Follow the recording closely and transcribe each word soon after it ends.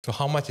So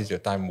how much is your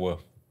time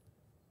worth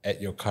at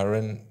your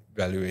current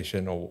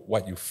valuation or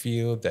what you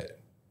feel that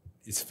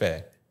is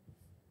fair?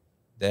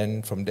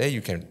 Then from there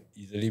you can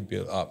easily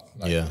build up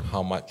like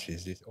how much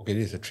is this? Okay,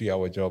 this is a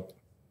 3-hour job.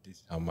 This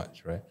is how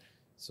much, right?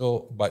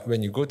 So, but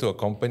when you go to a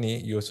company,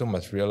 you also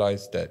must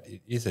realize that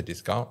it is a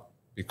discount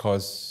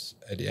because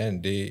at the end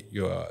of the day,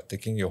 you are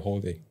taking your whole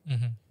day.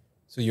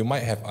 So you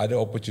might have other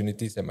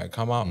opportunities that might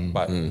come up,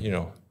 but you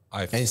know,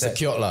 I've and set,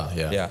 secure lah.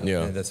 Yeah.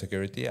 and the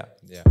security, yeah.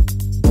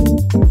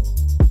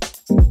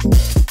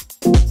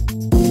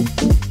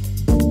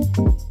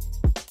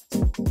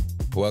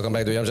 Welcome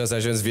back to Yamcha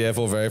Sessions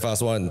VFO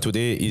VeryFastOne.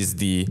 Today is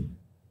the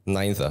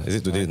 9th. Is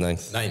it today?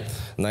 9th?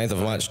 9th of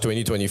March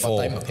 2024.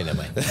 What time? Okay, never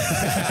mind.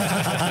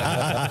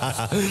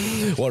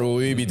 What will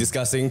we be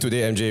discussing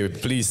today, MJ?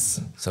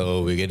 Please.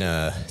 So we're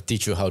gonna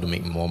teach you how to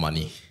make more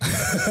money.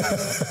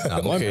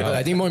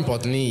 I think more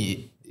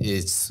importantly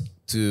is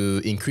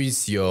to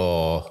increase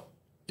your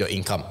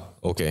income.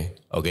 Okay.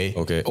 Okay.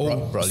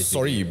 Oh,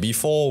 sorry.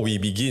 Before we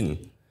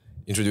begin,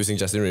 introducing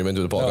Justin Raymond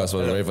to the podcast for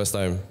the very first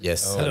time.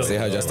 Yes. Hello. Say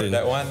hi, Justin.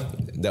 That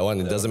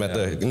one, it doesn't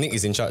matter. Nick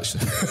is in charge.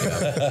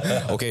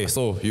 Okay,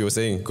 so you were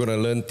saying, gonna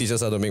learn, teach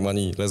us how to make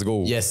money. Let's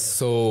go. Yes.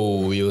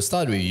 So we'll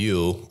start with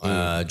you,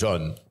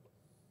 John.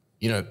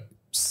 You know,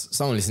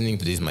 someone listening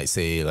to this might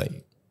say like,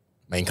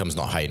 my income's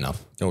not high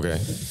enough. Okay.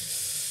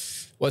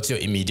 What's your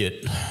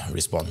immediate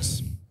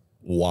response?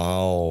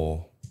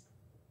 Wow.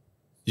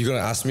 You're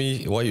gonna ask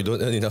me why you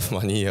don't earn enough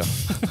money?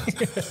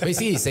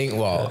 Basically, he's saying,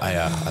 well,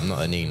 I'm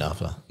not earning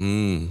enough.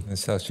 and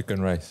sell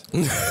chicken rice.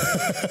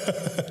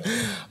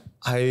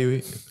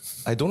 I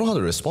don't know how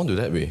to respond to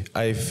that way.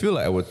 I feel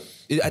like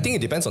I think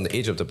it depends on the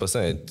age of the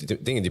person. I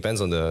think it depends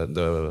on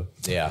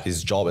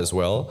his job as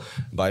well.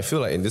 But I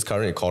feel like in this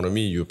current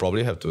economy, you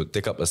probably have to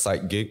take up a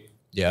side gig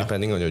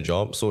depending on your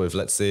job. So if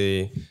let's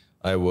say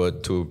I were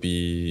to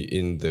be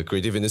in the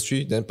creative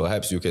industry, then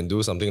perhaps you can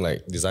do something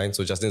like design.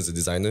 So Justin is a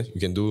designer. You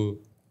can do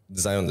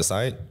design on the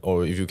side.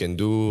 Or if you can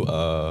do,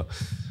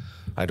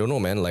 I don't know,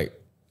 man, like,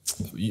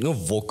 you know,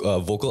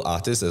 vocal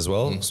artists as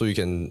well. So you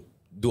can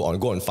go on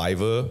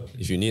Fiverr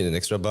if you need an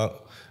extra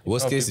buck.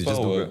 Worst case, you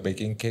just do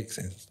baking cakes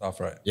and stuff,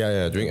 right?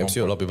 Yeah. During MC,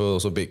 a lot of people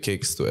also bake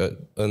cakes to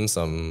earn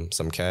some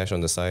cash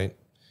on the side.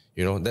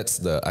 You know, that's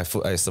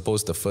I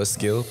suppose the first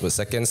skill. The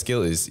second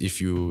skill is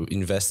if you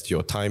invest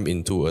your time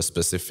into a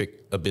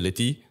specific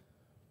ability,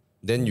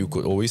 then you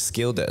could always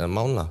scale that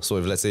amount lah. So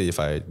if let's say if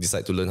I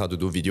decide to learn how to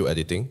do video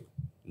editing,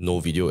 no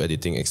video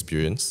editing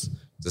experience,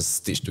 just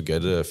stitch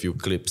together a few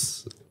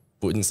clips,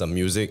 put in some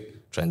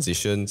music,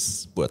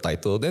 transitions, put a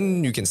title,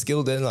 then you can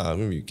scale then lah. I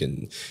mean, you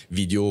can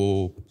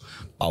video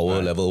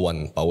power level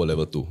 1, power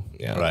level 2.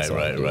 Yeah,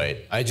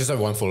 Right. I just have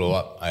one follow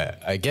up.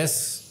 I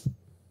guess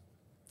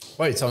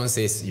what if someone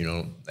says, you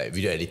know, like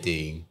video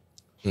editing,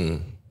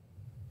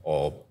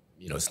 or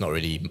you know, it's not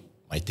really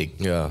my thing.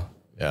 Yeah.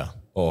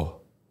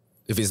 Or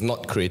if it's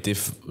not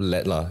creative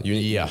led lah,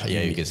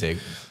 you can say,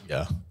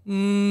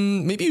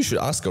 maybe you should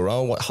ask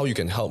around how you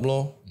can help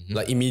lor.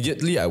 Like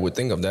immediately I would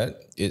think of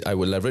that. I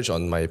would leverage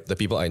on the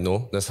people I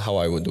know. That's how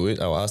I would do it.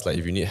 I would ask like,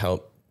 if you need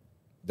help,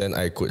 then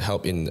I could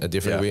help in a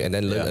different way and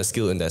then learn a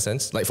skill in that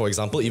sense. Like for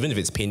example, even if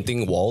it's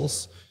painting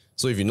walls.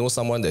 So if you know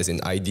someone that's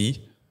in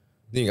ID,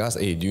 then you can ask,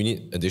 hey, do you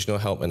need additional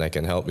help? And I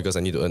can help because I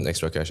need to earn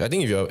extra cash. I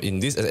think if you're in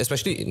this,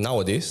 especially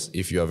nowadays,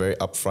 if you are very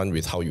upfront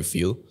with how you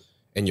feel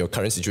and your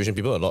current situation,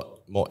 people are a lot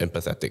more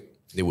empathetic.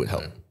 They would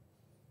help.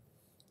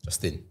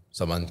 Justin,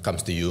 someone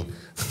comes to you,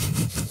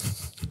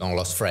 long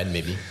lost friend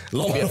maybe.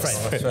 Long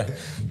lost friend.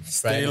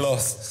 Stay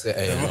lost.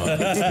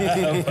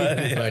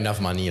 Not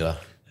enough money lah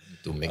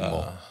to make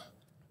more.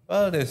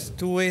 Well, there's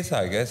two ways,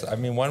 I guess. I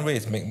mean, one way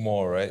is make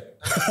more, right?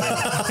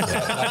 Like you're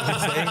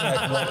saying,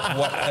 like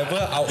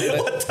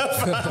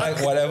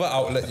whatever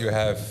outlet you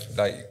have,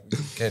 like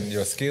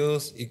your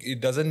skills.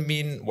 It doesn't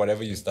mean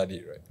whatever you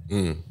study, right?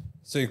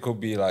 So it could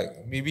be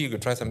like maybe you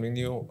could try something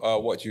new,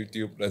 watch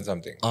YouTube, learn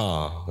something.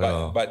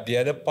 But the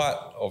other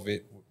part of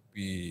it would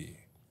be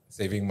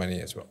saving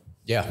money as well.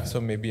 Yeah. So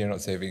maybe you're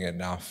not saving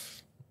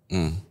enough,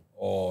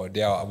 or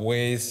there are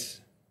ways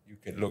you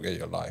can look at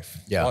your life.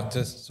 Yeah. Not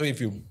just so if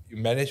you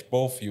manage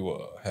both, you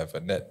will have a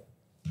net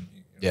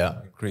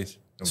increase.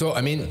 So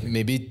I mean,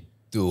 maybe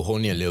to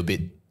hone in a little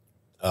bit,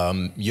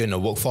 you're in the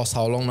workforce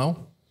how long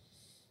now?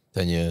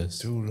 10 years.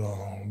 Too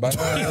long. But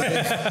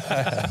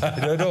I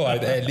don't know,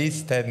 at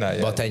least 10.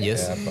 About 10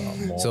 years. Yeah,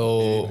 more,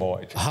 so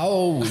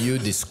how would you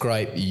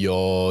describe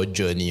your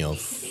journey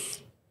of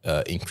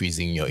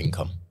increasing your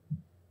income?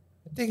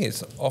 I think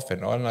it's off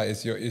and on. Like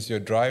it's your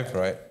drive,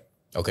 right?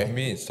 Okay. For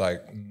me, it's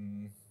like,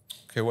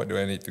 okay, what do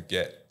I need to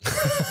get?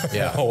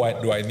 Yeah. Or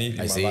what do I need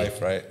in my see.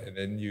 life, right? And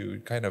then you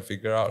kind of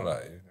figure out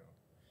like, you know,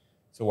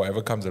 so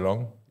whatever comes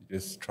along, you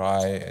just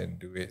try and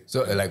do it.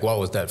 So like, what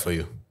was that for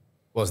you?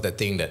 What was that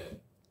thing that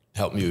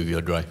helped you with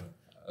your drive?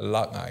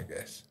 Luck, I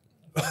guess.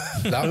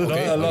 Luck?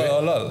 Okay. A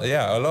lot.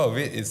 Yeah, a lot of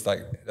it is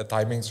like the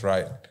timing's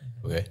right.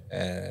 Okay.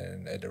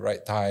 And at the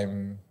right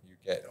time, you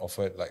get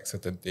offered like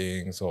certain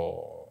things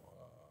or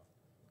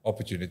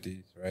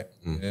opportunities, right?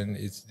 And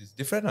it's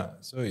different.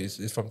 So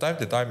it's from time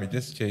to time, it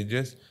just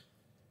changes.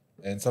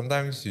 And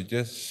sometimes you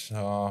just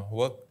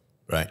work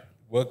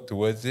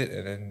towards it.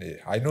 And then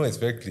I know it's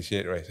very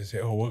cliched, right? So say,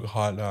 oh, work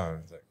hard.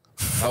 It's like,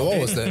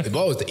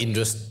 what was the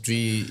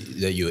industry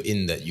that you're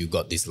in that you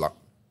got this luck?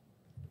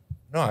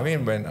 no, I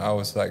mean, when I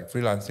was like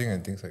freelancing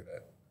and things like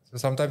that. So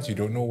sometimes you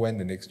don't know when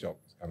the next job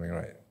is coming,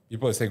 right?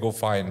 People say go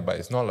find, but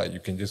it's not like you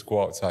can just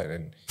go outside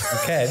and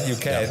you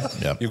can.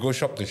 You go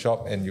shop to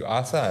shop and you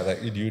ask,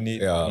 like, do you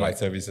need my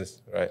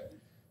services, right?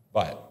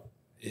 But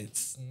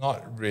it's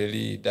not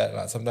really that.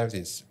 Like, sometimes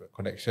it's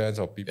connections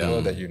or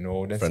people that you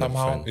know. Then Friend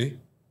somehow,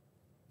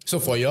 So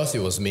for yours,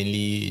 it was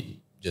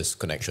mainly just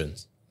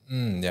connections.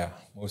 yeah,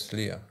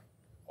 mostly,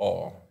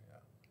 or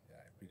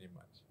pretty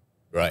much.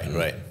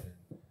 Right.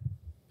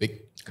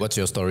 Vic, what's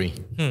your story?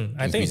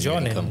 I think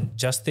John and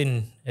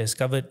Justin has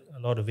covered a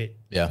lot of it.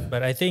 Yeah.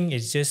 But I think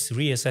it's just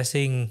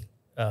reassessing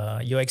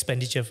your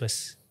expenditure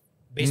first,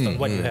 based on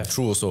what you have.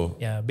 True also.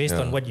 Yeah, based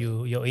on what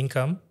your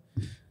income,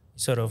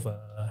 sort of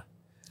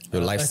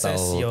Your lifestyle.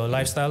 assess your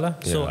lifestyle.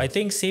 So I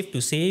think safe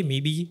to say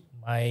maybe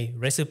my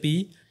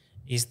recipe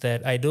is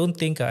that I don't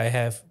think I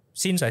have,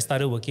 since I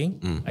started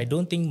working, I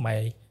don't think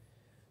my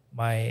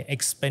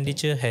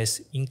expenditure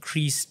has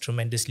increased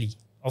tremendously.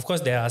 Of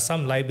course, there are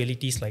some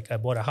liabilities like I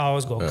bought a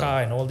house, got a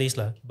car and all this.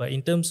 But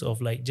in terms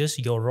of like just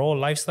your raw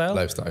lifestyle,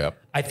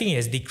 I think it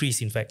has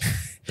decreased in fact.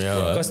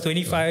 Because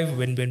 25,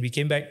 when we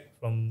came back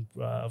from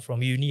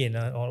uni and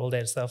all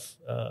that stuff,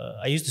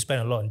 I used to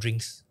spend a lot on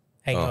drinks,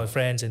 hang out with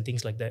friends and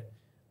things like that.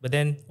 But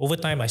then over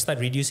time, I start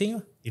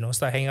reducing,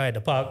 start hanging out at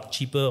the park,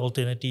 cheaper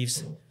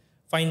alternatives,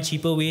 find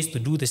cheaper ways to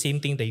do the same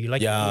thing that you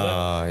like to do.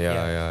 I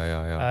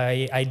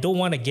don't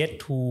want to get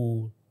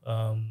to...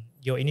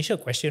 your initial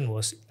question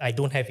was, I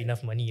don't have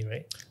enough money,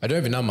 right? I don't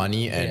have enough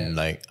money and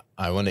like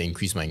I want to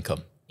increase my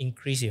income.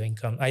 Increase your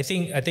income. I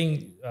think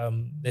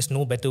there's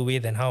no better way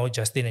than how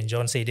Justin and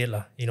John said it.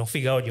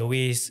 Figure out your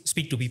ways,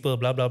 speak to people,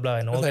 blah, blah, blah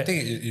and all that. I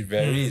think it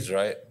varies,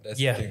 right? That's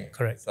the thing.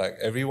 Correct. It's like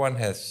everyone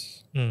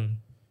has,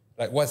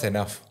 like what's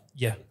enough?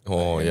 Yeah.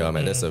 Oh, yeah,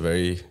 man. That's a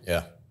very...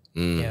 Yeah.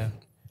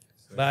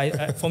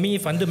 But for me,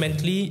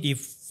 fundamentally, if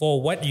for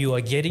what you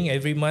are getting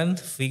every month,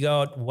 figure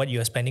out what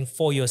you are spending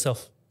for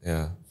yourself.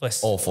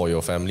 First. Or for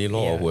your family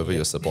or whoever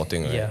you're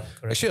supporting. Right?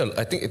 Correct. Actually,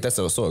 I think that's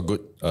also a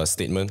good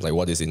statement, like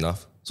what is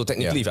enough. So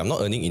technically, if I'm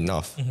not earning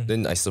enough,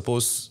 then I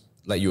suppose,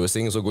 like you were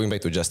saying, so going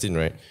back to Justin,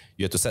 right?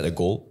 You have to set a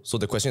goal. So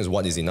the question is,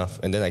 what is enough?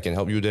 And then I can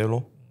help you there,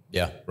 lor.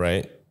 Yeah.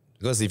 Right?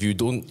 Because if you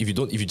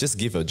just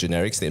give a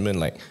generic statement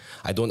like,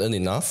 I don't earn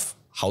enough,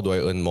 how do I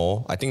earn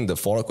more? I think the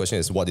follow-up question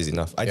is, what is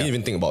enough? I didn't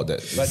even think about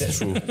that. But that's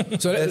true.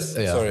 So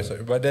sorry.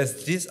 But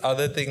there's this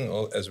other thing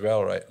as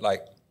well, right?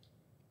 Like,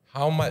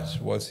 how much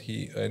was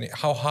he earning?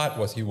 How hard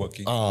was he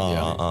working?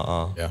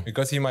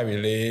 Because he might be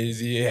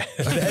lazy. Then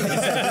he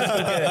just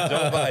to get a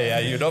job.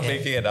 You're not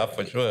making it up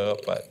for sure,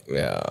 but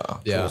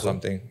or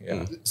something.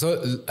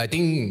 So I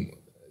think,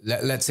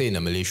 let's say in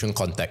a Malaysian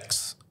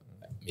context,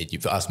 if you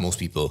ask most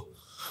people,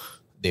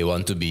 they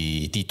want to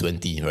be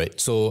T20, right?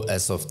 So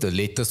as of the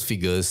latest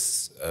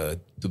figures,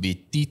 to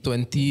be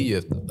T20, you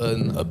have to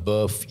earn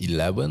above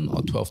 11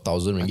 or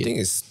 12,000 ringgit. I think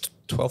it's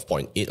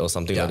 12.8 or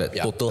something like that.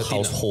 Total 13,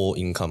 household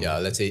income. Yeah,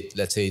 let's say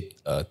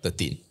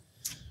 13.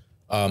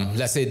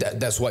 Let's say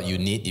that's what you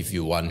need if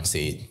you want,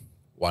 say,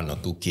 1 or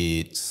 2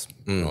 kids,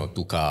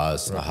 2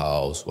 cars, a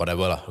house,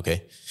 whatever lah.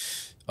 Okay.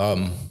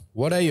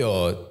 What are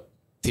your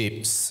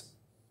tips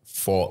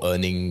for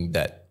earning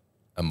that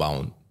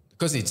amount?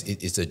 Because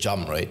it's a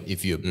jump, right?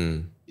 If you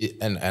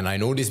and I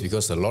know this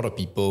because a lot of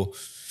people,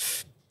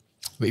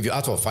 if you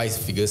ask for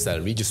 5-figure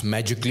salary, just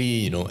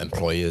magically,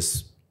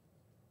 employers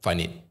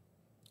find it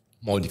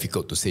more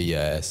difficult to say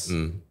yes.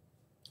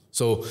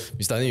 So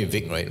we're starting with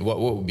Vic, right? What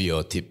would be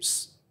your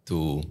tips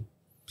to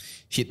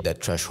hit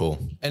that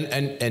threshold?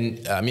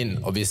 And I mean,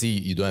 obviously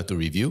you don't have to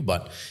review,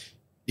 but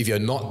if you're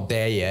not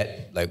there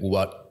yet, like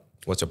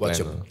what's your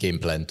game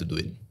plan to do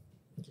it?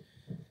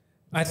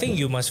 I think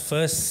you must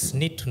first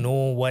need to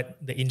know what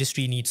the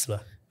industry needs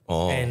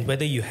and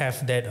whether you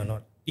have that or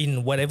not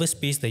in whatever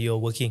space that you're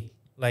working.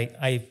 Like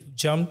I've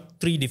jumped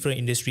 3 different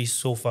industries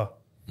so far.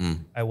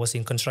 I was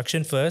in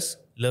construction first,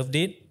 loved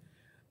it.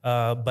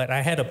 But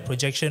I had a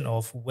projection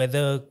of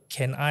whether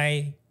can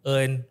I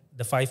earn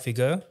the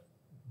 5-figure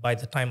by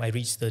the time I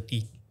reach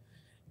 30.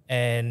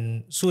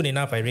 And soon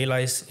enough, I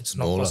realized it's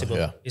not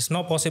possible. It's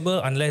not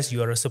possible unless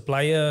you are a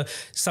supplier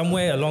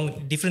somewhere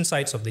along different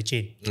sides of the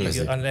chain.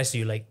 Unless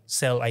you like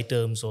sell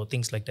items or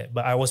things like that.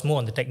 But I was more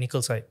on the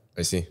technical side.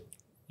 I see.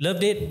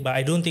 Loved it, but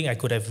I don't think I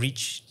could have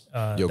reached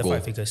the goal.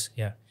 5 figures.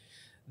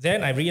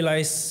 Then I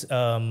realized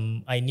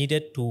I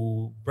needed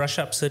to brush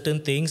up certain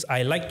things.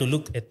 I like to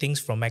look at things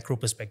from macro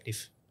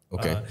perspective.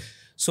 Okay.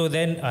 So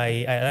then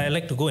I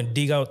like to go and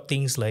dig out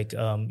things like,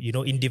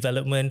 in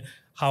development,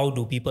 how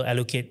do people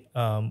allocate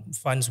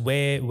funds?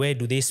 Where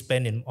do they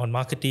spend on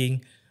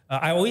marketing?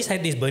 I always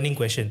had this burning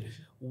question.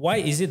 Why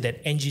is it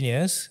that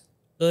engineers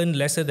earn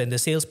lesser than the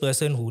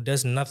salesperson who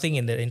does nothing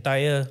in the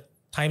entire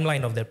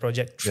timeline of their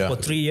project. For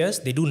 3 years,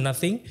 they do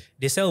nothing.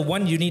 They sell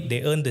 1 unit,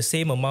 they earn the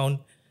same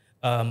amount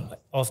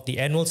of the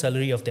annual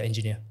salary of the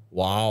engineer.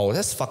 Wow,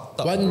 that's fucked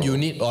up. 1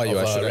 unit of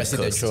a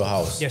residential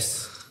house.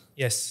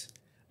 Yes.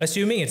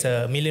 Assuming it's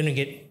a ringgit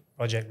million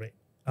project, right?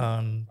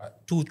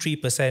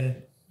 2-3%,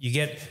 you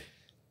get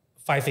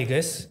 5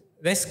 figures.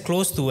 That's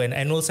close to an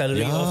annual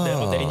salary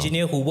of the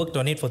engineer who worked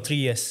on it for 3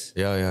 years.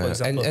 Yeah. For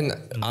example. And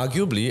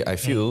arguably, I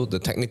feel the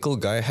technical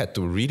guy had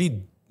to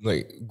really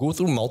go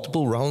through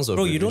multiple rounds of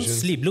revision. You don't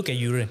sleep. Look at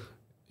urine.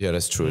 Yeah,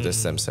 that's true. That's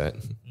Sam said.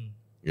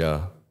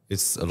 Yeah,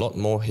 it's a lot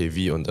more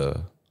heavy on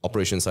the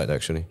operation side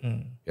actually.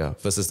 Yeah,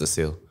 versus the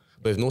sale.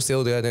 But if no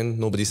sale there, then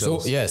nobody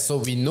sells. So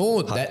we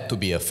know that to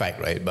be a fact,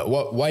 right? But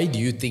why do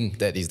you think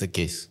that is the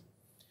case?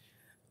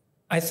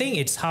 I think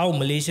it's how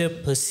Malaysia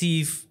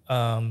perceive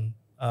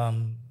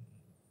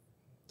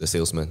the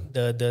salesman,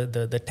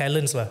 the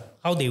talents,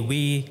 how they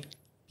weigh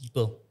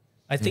people.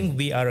 I think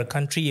we are a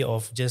country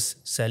of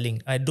just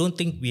selling. I don't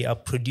think we are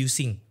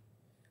producing.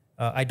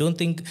 I don't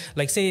think,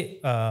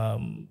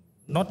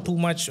 not too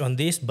much on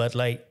this, but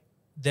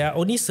there are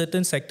only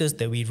certain sectors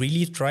that we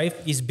really thrive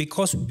is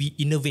because we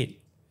innovate.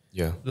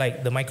 Yeah.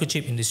 Like the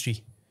microchip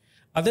industry.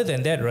 Other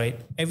than that, right,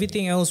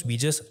 everything else we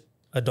just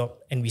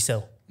adopt and we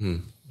sell.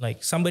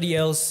 Like somebody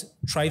else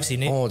thrives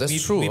in it. Oh,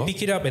 that's true. We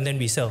pick it up and then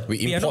we sell.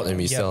 We import and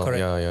we sell. Correct.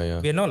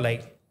 Yeah. We are not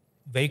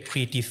very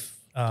creative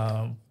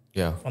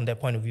from that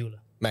point of view.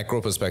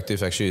 Macro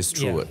perspective actually is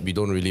true. Yeah. We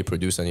don't really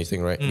produce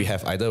anything, right? We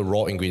have either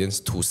raw ingredients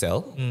to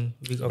sell,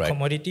 we got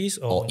commodities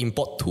or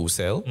import to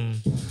sell,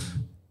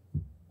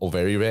 or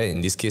very rare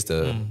in this case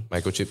the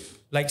microchip.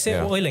 Like say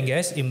oil and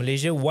gas in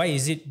Malaysia, why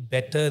is it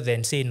better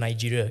than say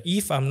Nigeria?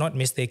 If I'm not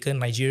mistaken,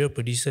 Nigeria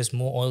produces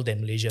more oil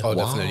than Malaysia. Oh,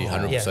 definitely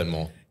 100%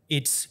 more.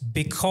 It's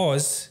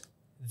because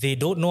they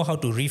don't know how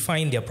to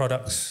refine their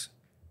products.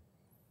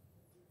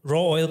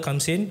 Raw oil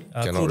comes in,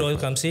 crude oil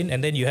comes in,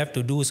 and then you have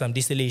to do some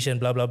distillation,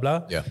 blah, blah,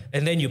 blah. Yeah.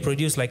 And then you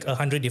produce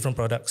 100 different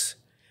products.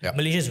 Yeah.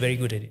 Malaysia is very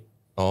good at it.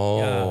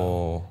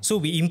 Oh. So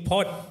we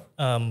import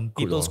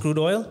people's crude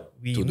oil,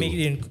 we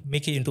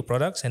make it into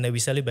products, and then we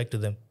sell it back to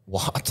them.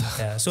 What?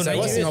 Yeah. So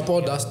what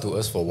Singapore does to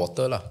us for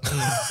water.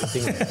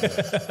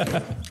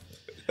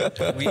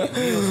 We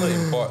also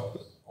import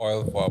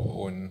oil for our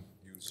own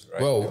use,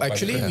 right? Well,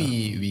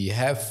 actually, we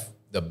have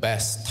the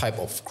best type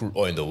of crude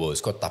oil in the world.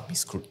 It's called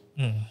Tapis crude.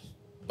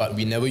 But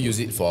we never use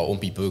it for our own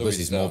people because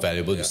it's more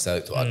valuable to sell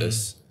it to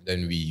others.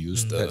 Then we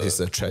use That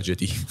is a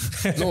tragedy.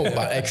 No,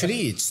 but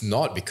actually it's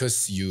not,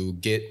 because you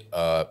get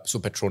so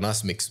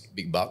Petronas makes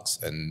big bucks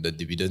and the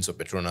dividends of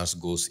Petronas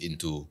goes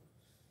into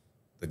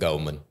the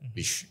government,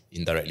 which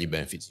indirectly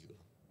benefits you.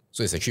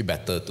 So it's actually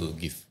better to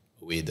give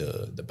away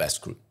the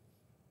best crude.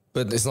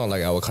 But it's not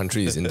like our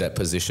country is in that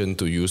position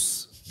to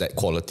use that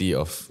quality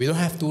of. We don't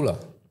have to lah.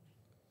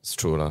 It's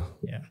true lah.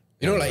 Yeah.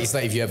 It's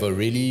like if you have a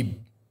really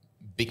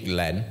big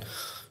land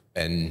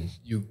and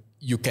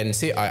you can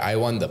say I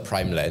want the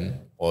prime land,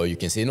 or you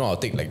can say no, I'll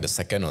take the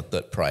second or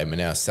third prime and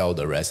then I'll sell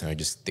the rest and I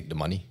just take the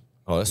money.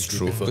 Oh, that's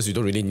true, because you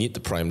don't really need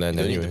the prime land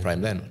You don't anyway. need the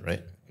prime land,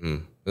 right?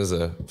 That's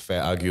a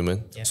fair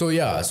argument. Yeah. So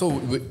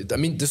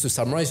just to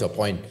summarize your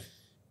point,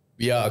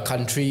 we are a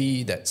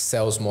country that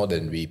sells more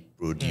than we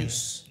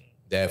produce.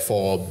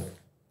 Therefore,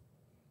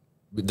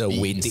 The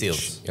weightage.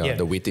 sales.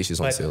 The weightage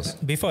is on sales.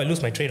 Before I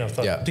lose my train of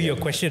thought, to your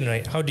question,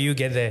 right? How do you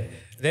get there?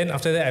 Then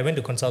after that, I went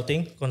to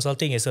consulting.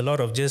 Consulting is a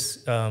lot of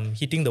just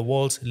hitting the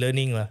walls,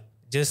 learning.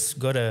 Just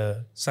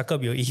gotta suck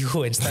up your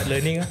ego and start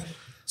learning.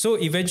 So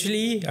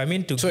eventually,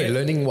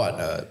 learning what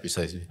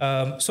precisely?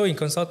 So in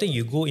consulting,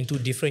 you go into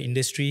different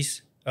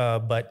industries,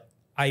 but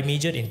I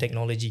majored in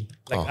technology.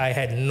 I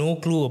had no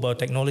clue about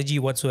technology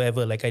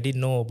whatsoever. I didn't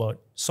know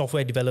about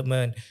software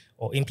development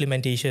or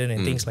implementation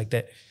and things like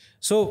that.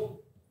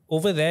 So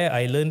over there,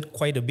 I learned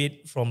quite a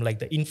bit from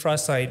the infra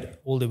side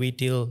all the way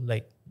till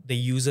the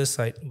user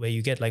side, where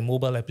you get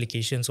mobile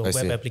applications or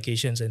web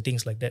applications and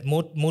things like that.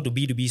 More to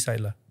B2B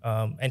side,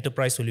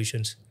 enterprise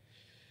solutions.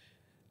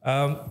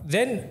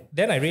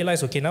 Then I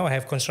realized, okay, now I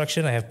have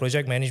construction, I have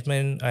project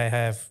management, I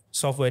have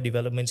software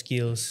development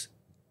skills.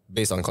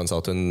 Based on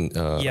consultant.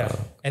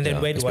 And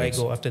then where do I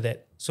go after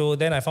that? So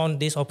then I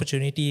found this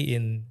opportunity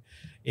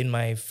in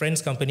my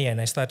friend's company, and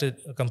I started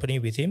a company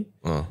with him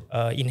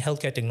in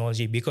healthcare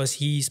technology, because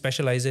he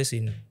specializes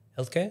in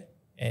healthcare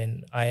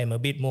and I am a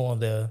bit more on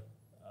the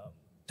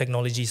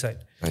technology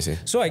side. I see.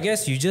 So I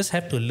guess you just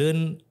have to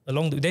learn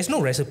along there's no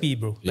recipe,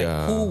 bro.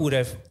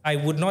 I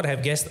would not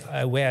have guessed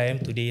where I am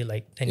today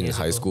 10 years ago.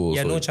 In high school.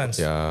 Yeah, so no chance.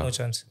 Yeah. No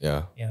chance.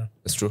 Yeah.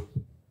 That's true.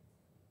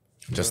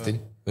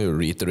 Justin? Let me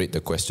reiterate the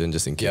question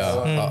just in case.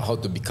 How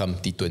to become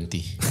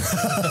T20?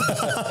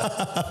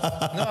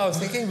 No, I was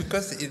thinking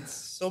because it's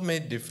so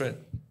many different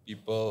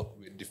people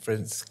with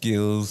different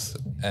skills,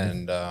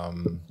 and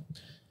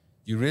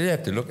you really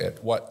have to look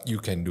at what you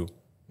can do,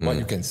 what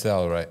you can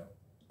sell, right?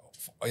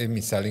 I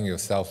mean, selling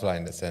yourself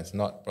in the sense,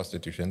 not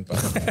prostitution,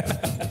 but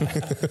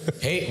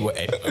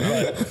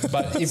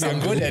but if you're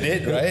good at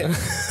it, right?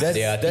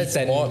 That's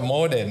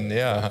more than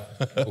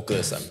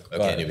Focus.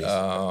 Okay,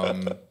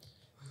 anyways.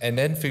 and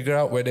then figure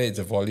out whether it's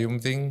a volume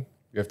thing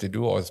you have to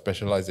do, or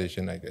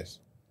specialization, I guess.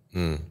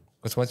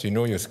 Because once you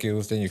know your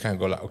skills, then you kind of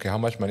go like, okay, how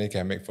much money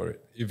can I make for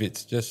it? If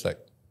it's just like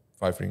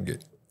 5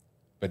 ringgit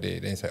per day,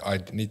 then it's like, I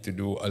need to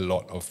do a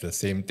lot of the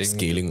same thing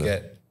Scaling to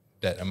get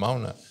that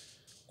amount.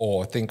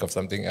 Or think of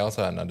something else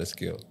or another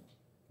skill.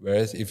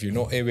 Whereas if you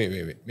know, hey,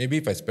 wait, maybe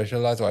if I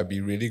specialize or I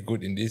be really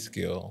good in this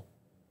skill,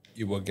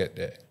 it will get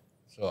there.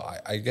 So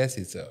I guess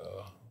it's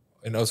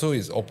and also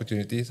it's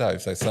opportunities.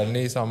 It's like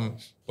suddenly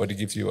somebody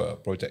gives you a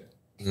project.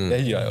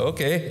 Then you're like,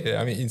 okay,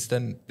 I mean,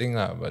 instant thing,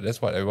 but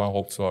that's what everyone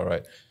hopes for,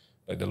 right?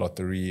 Like the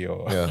lottery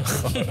or...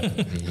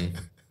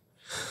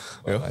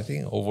 Well, I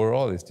think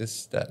overall it's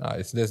just that.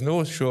 There's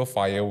no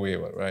surefire way,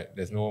 right?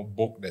 There's no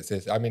book that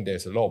says... I mean,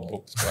 there's a lot of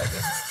books,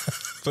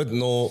 but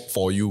no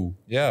for you.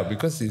 Yeah,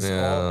 because it's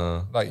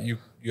all... Like you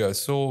are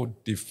so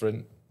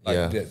different.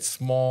 Like that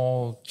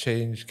small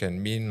change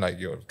can mean like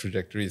your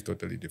trajectory is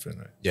totally different,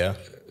 right? Yeah,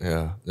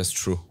 that's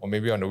true. Or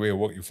maybe on the way to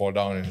work, you fall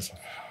down and it's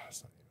like,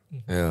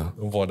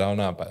 don't fall down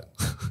now, but...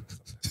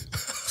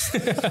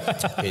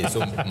 Okay, so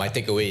my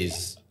takeaway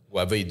is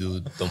whatever you do,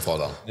 don't fall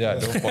down. Yeah,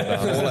 don't fall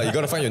down. You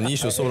got to find your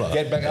niche also.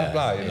 Get back up.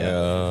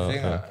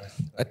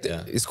 I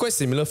think it's quite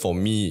similar for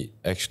me,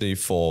 actually,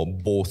 for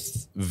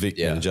both Vic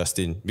and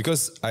Justin.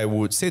 Because I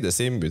would say the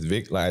same with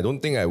Vic. Like, I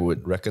don't think I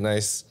would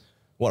recognize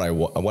what I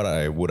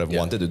would have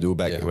wanted to do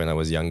back when I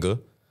was younger.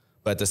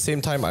 But at the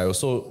same time,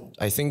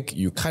 I think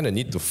you kind of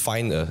need to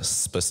find a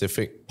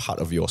specific part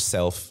of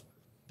yourself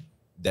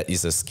that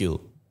is a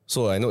skill.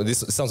 So I know this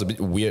sounds a bit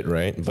weird,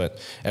 right? But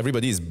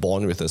everybody is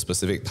born with a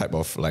specific type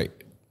of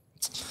like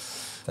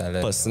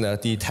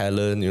personality,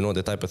 talent,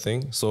 that type of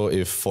thing. So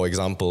if, for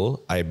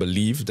example, I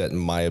believe that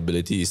my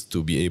ability is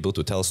to be able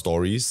to tell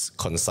stories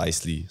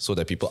concisely so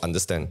that people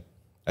understand.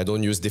 I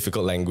don't use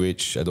difficult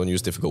language. I don't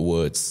use difficult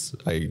words.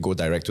 I go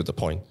direct to the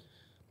point.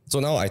 So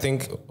now I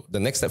think the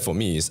next step for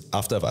me is,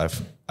 after I've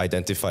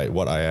identified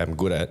what I am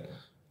good at,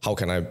 how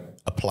can I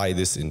apply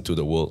this into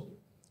the world?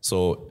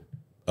 So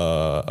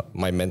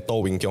my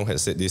mentor Wing Kyong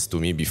has said this to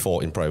me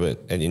before in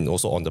private and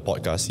also on the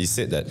podcast. He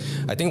said that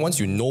I think once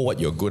you know what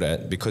you're good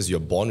at, because you're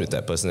born with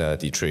that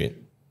personality trait,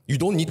 you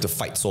don't need to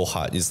fight so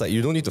hard. It's like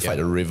you don't need to fight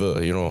a river,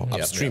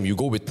 upstream. You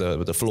go with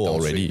the flow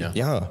already.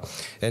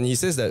 And he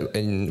says that,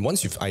 and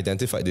once you've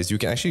identified this, you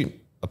can actually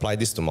apply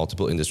this to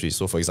multiple industries.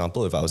 So for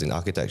example, if I was in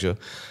architecture,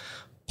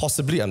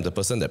 possibly I'm the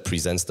person that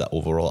presents the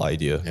overall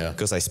idea.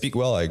 Because I speak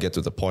well, I get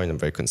to the point, I'm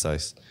very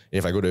concise. And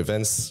if I go to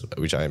events,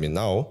 which I am in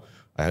now,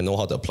 I know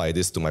how to apply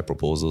this to my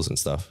proposals and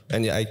stuff.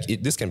 And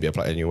this can be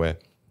applied anywhere.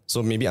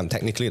 So maybe I'm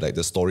technically like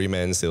the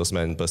storyman,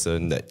 salesman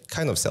person that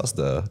kind of sells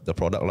the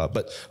product.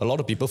 But a lot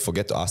of people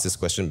forget to ask this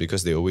question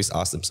because they always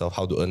ask themselves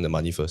how to earn the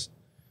money first.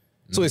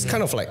 So it's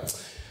kind of like,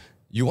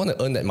 you want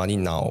to earn that money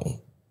now,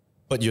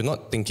 but you're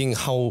not thinking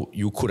how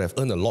you could have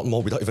earned a lot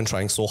more without even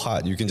trying so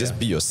hard. You can just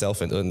be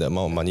yourself and earn that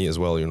amount of money as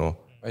well,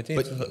 I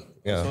think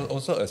it's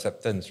also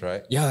acceptance,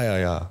 right?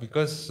 Yeah.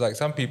 Because like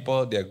some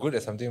people, they're good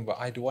at something, but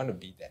I don't want to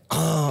be that.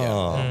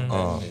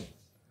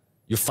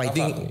 You're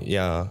fighting,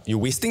 you're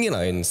wasting it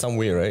in some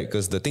way, right?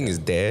 Because the thing is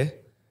there,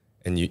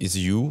 and it's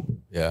you.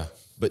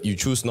 But you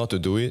choose not to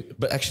do it.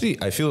 But actually,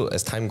 I feel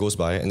as time goes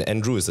by, and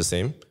Andrew is the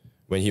same.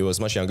 When he was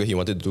much younger, he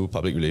wanted to do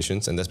public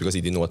relations, and that's because he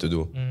didn't know what to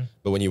do.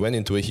 But when he went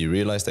into it, he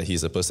realized that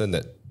he's a person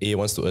that A,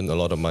 wants to earn a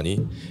lot of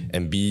money,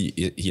 and B,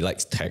 he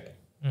likes tech.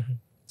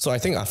 So I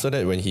think after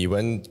that,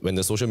 when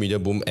the social media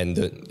boom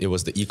ended, it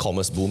was the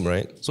e-commerce boom,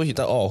 right? So he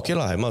thought, okay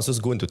I might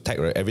just go into tech,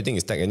 right? Everything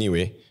is tech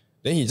anyway.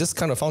 Then he just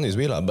kind of found his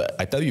way. But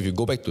I tell you, if you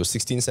go back to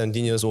 16,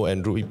 17 years old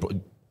Andrew, he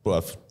probably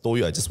have told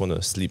you, I just want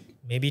to sleep.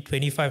 Maybe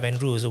 25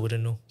 Andrew also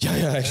wouldn't know.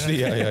 Actually.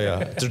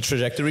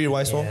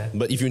 Trajectory-wise,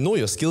 but if you know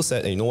your skill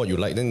set and you know what you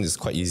like, then it's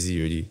quite easy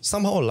already.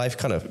 Somehow life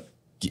kind of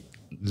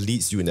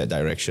leads you in that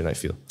direction, I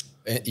feel.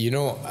 And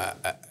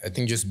I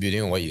think just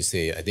building on what you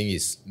say, I think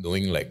it's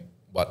knowing like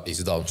what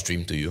is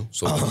downstream to you,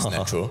 so it's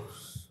natural.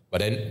 But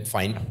then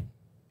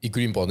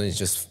equally important is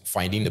just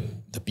finding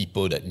the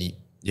people that need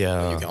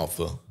what you can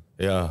offer.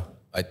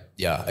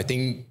 I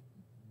think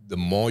the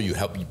more you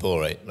help people,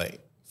 right, like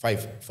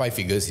five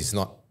figures is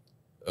not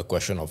a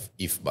question of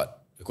if,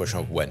 but a question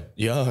of when.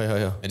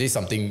 And this is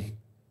something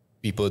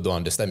people don't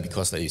understand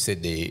because, like you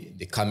said,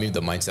 they come with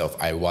the mindset of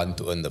I want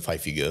to earn the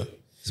 5-figure.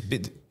 It's a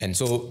bit, and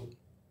so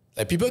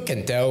like people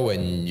can tell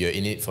when you're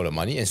in it for the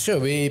money, and straight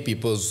away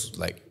people's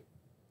like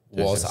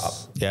walls are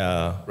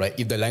up. Right.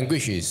 If the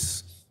language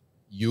is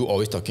you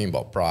always talking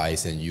about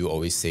price and you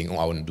always saying,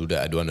 I want to do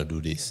that, I don't want to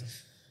do this,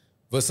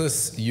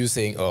 versus you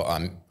saying,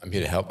 I'm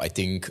here to help. I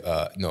think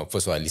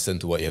first of all, I listen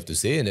to what you have to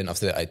say, and then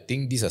after that, I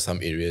think these are some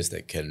areas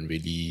that can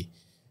really,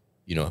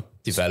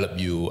 develop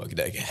you,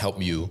 that can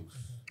help you.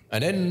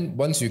 And then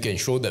once you can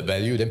show that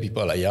value, then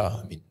people are like,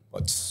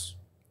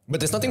 But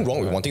there's nothing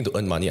wrong with wanting to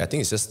earn money. I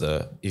think it's just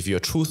if you're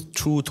true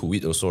to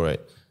it also, right?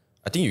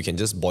 I think you can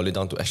just boil it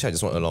down to, actually, I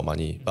just want to earn a lot of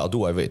money, but I'll do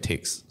whatever it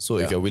takes. So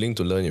if you're willing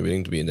to learn, you're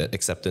willing to be in that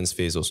acceptance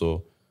phase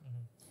also,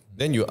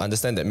 then you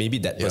understand that maybe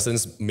that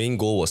person's main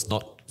goal was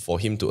not for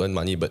him to earn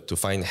money, but to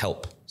find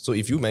help. So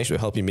if you manage to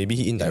help him, maybe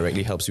he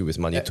indirectly helps you with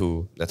money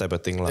too, that type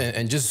of thing.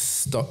 And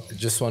just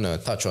want to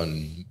touch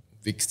on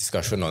Vic's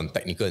discussion on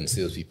technical and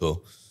sales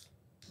people,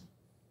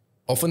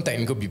 often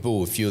technical people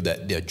will feel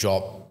that their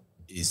job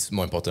is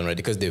more important, right?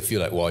 Because they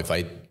feel like, well, if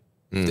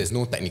there's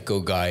no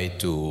technical guy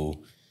to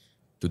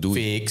do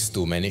fix,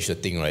 to manage the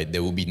thing, right,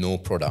 there will be no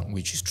product,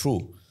 which is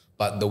true.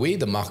 But the way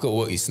the market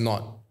works is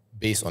not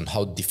based on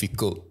how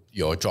difficult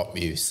your job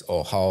is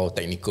or how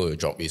technical your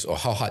job is or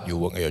how hard you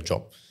work at your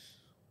job.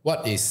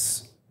 What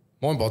is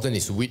more important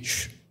is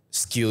which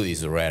skill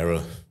is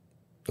rarer.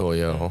 Oh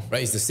yeah.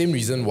 Right? It's the same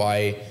reason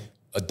why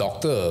a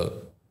doctor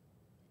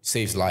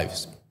saves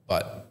lives,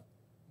 but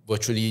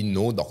virtually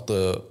no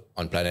doctor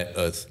on planet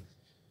Earth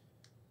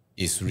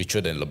is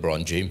richer than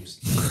LeBron James.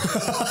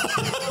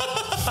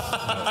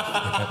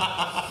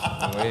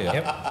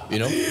 You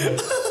know?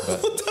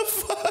 What the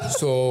fuck?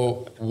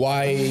 So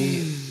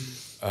why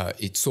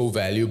it's so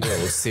valuable,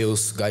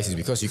 sales guys, is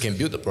because you can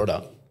build the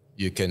product.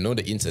 You can know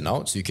the ins and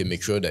outs. You can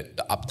make sure that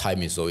the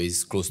uptime is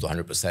always close to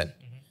 100%.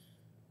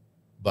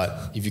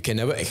 But if you can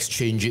never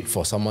exchange it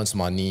for someone's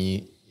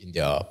money in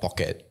their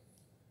pocket,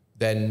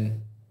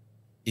 then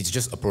it's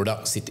just a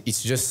product.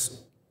 It's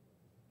just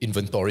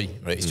inventory,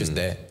 right? It's just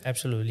there.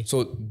 Absolutely.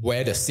 So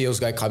where the sales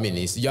guy come in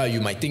is, yeah,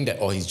 you might think that,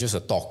 oh, he's just a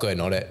talker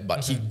and all that,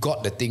 but he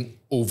got the thing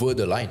over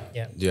the line.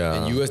 Yeah.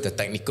 And you as the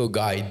technical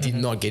guy did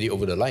not get it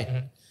over the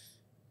line.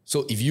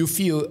 So if you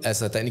feel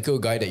as a technical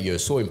guy that you're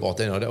so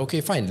important and all that,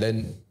 okay, fine,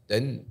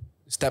 then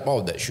step out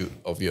of that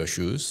of your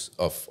shoes,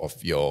 of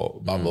your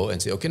bubble and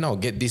say, okay, now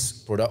get this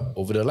product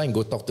over the line,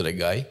 go talk to that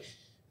guy.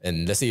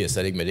 And let's say you're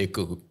selling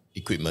medical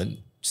equipment,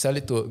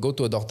 go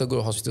to a doctor, go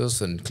to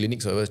hospitals and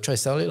clinics, or whatever, try to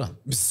sell it.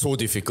 It's so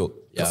difficult.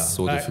 Yeah.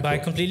 So difficult. But I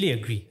completely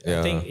agree. Yeah.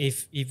 I think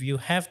if you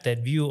have that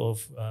view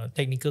of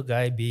technical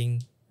guy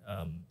being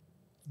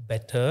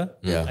better,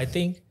 I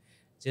think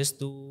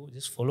just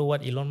follow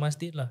what Elon Musk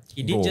did.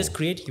 He did just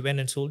create, he went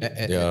and sold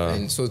it.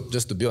 And so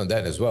just to build on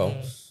that as well,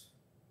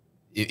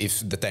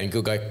 if the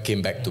technical guy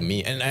came back to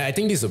me, and I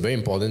think this is a very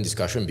important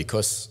discussion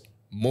because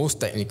most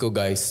technical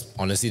guys,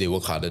 honestly, they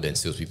work harder than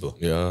salespeople.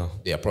 Yeah.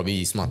 They are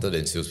probably smarter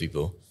than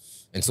salespeople.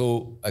 And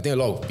so I think a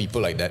lot of people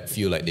like that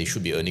feel like they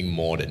should be earning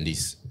more than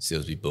these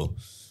salespeople.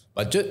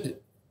 But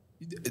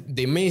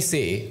they may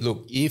say,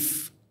 look,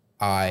 if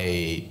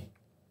I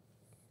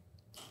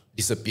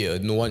disappear,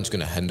 no one's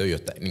going to handle your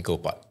technical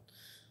part.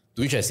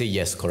 To which I say,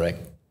 yes, correct.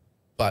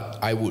 But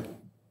I would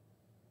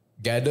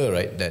gather,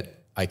 right, that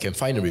I can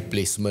find a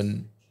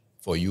replacement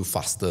for you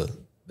faster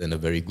than a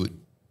very good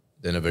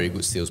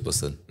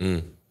salesperson.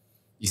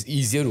 It's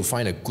easier to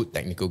find a good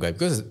technical guy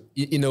because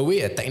in a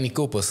way, a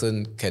technical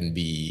person can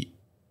be,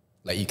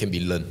 like, it can be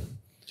learned.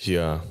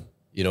 Yeah.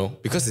 You know?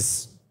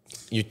 Because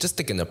you just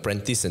take an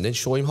apprentice and then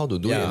show him how to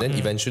do it, and then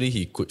eventually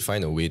he could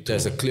find a way to.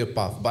 There's a clear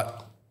path,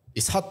 but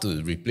it's hard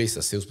to replace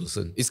a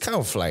salesperson. It's kind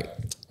of like,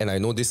 and I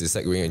know this is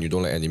segueing and you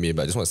don't like anime,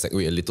 but I just want to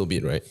segue a little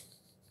bit, right?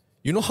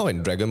 You know how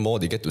in Dragon Ball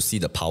they get to see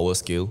the power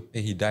scale?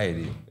 Hey, he died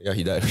already. Yeah,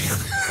 he died.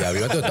 Yeah, we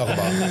wanted to talk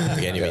about.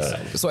 Okay, anyways.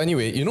 Yeah. So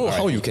anyway, you know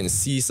how you can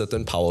see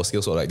certain power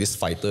scales? So like this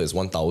fighter is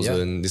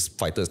 1,000, this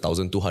fighter is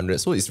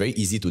 1,200. So it's very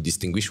easy to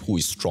distinguish who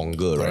is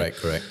stronger, right?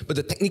 Correct.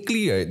 But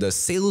technically, right, the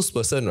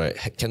salesperson, right,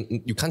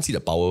 you can't see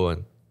the power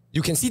one.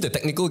 You can see the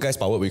technical guy's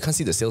power, but you can't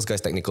see the sales guy's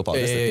technical power.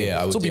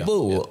 So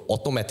people will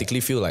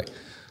automatically feel like,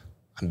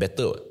 I'm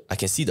better. I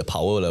can see the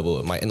power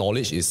level. My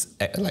knowledge is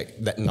at like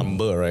that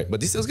number, right?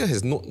 But this sales guy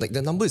has no, like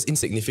the number is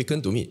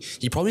insignificant to me.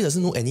 He probably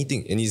doesn't know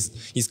anything and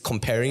he's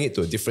comparing it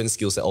to a different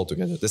skill set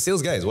altogether. The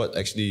sales guy is what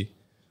actually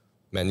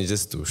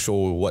manages to show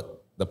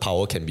what the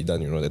power can be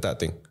done, you know, that type of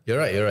thing. You're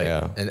right.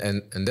 Yeah.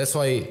 And that's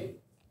why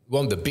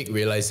one of the big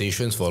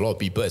realizations for a lot of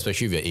people,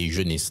 especially if you're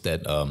Asian, is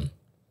that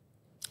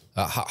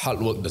hard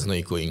work does not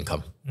equal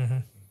income.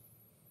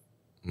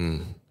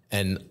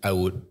 And I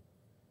would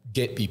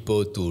get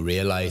people to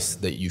realize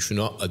that you should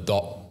not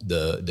adopt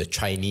the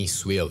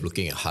Chinese way of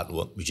looking at hard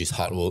work, which is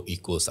hard work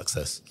equals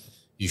success.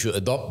 You should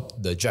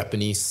adopt the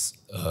Japanese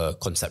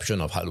conception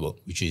of hard work,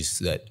 which is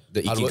that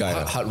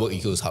hard work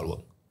equals hard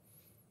work.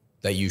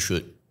 That you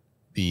should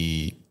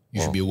be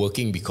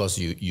working because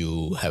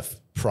you have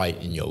pride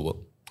in your work.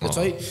 That's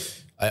why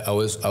I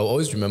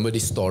always remember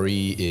this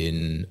story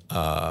in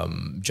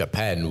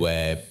Japan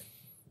where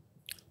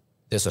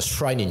there's a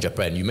shrine in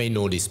Japan. You may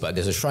know this, but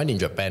there's a shrine in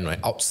Japan, right?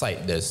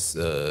 Outside, there's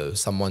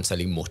someone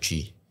selling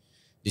mochi.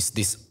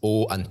 This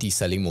old auntie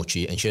selling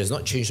mochi, and she has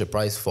not changed the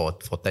price for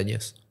 10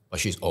 years. But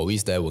she's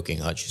always there working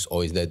hard. She's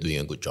always there doing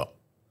a good job.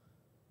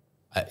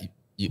 I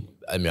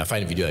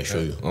find a video, I show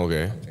you.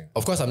 Okay.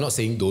 Of course, I'm not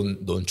saying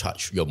don't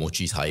charge your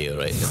mochis higher,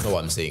 right? That's not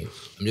what I'm saying.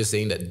 I'm just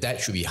saying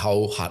that should be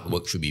how hard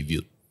work should be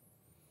viewed.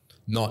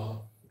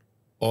 Not,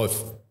 or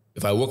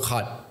if I work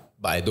hard,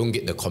 but I don't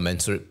get the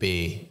commensurate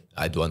pay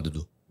I don't want to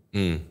do.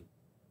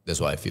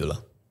 That's what I feel.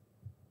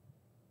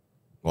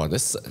 Wow,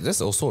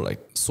 that's also like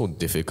so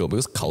difficult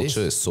because culture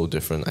is so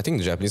different. I think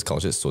the Japanese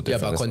culture is so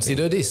different. Yeah, but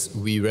consider this.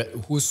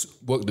 Whose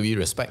work do we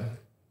respect?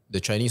 The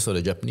Chinese or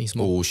the Japanese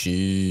more? Oh,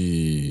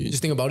 shit.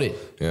 Just think about it.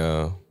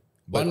 Yeah.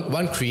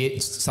 One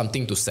creates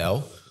something to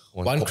sell.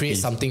 One creates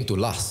something to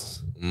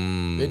last.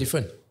 Very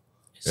different.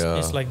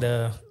 It's like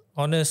the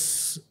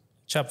honest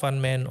Chap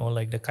Fun Man or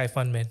like the Kai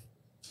Fun Man,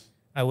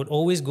 I would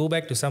always go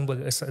back to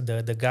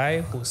the guy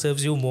who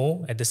serves you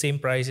more at the same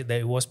price that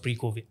it was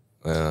pre-COVID.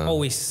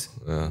 Always.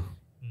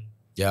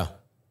 Yeah.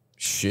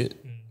 Shit.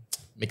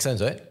 Makes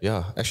sense, right?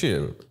 Yeah,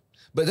 actually.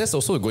 But that's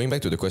also going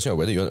back to the question of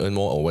whether you want to earn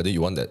more or whether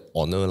you want that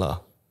honor lah.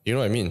 You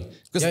know what I mean?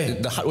 Because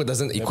the hard work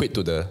doesn't equate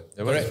to the...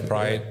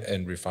 pride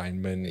and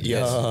refinement.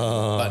 Yes.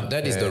 But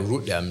that is the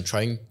route that I'm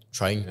trying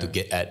to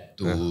get at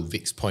to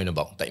Vic's point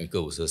about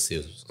technical versus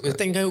sales. The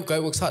technical guy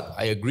works hard.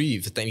 I agree.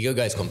 If the technical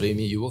guy is complaining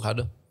me, you work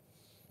harder.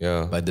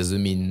 Yeah. But it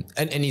doesn't mean...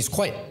 And it's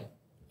quite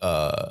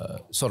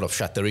sort of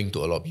shattering to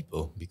a lot of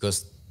people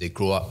because they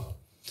grow up,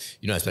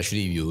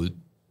 especially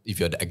if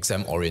you're the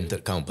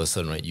exam-oriented kind of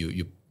person, right?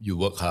 You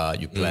work hard,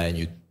 you plan,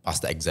 you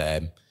pass the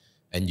exam,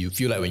 and you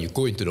feel like when you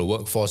go into the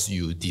workforce,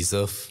 you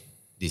deserve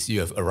this. You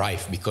have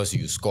arrived because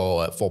you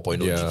score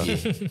 4.0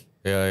 GPA.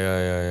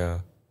 Yeah.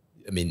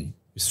 I mean,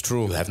 it's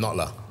true. You have not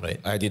lah,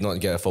 right? I did not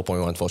get a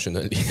 4.1,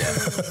 fortunately.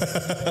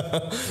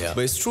 Yeah.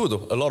 But it's true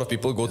though. A lot of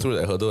people go through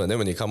that hurdle and then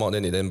when they come out,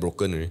 then they're then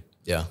broken. Right?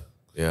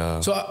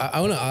 Yeah. So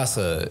I want to ask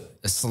a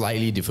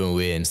slightly different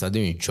way and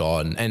starting with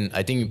John, and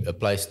I think it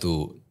applies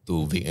to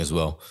Vic as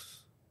well.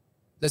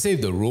 Let's say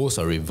if the roles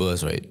are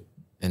reversed, right?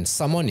 And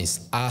someone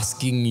is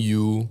asking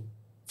you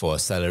for a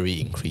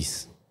salary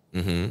increase.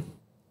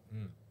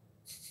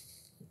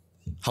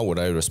 How would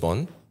I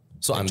respond?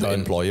 So I'm the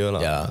employer.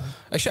 Yeah.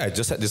 Actually, I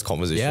just had this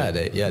conversation. Yeah,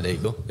 there you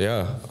go.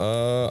 Yeah.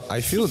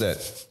 I feel that...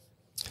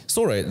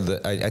 So, right,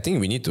 I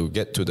think we need to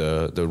get to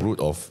the root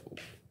of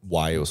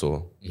why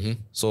also.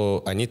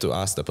 So I need to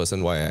ask the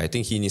person why. I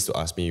think he needs to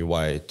ask me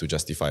why to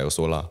justify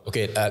also lah.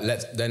 Okay,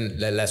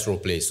 let's role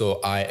play. So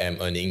I am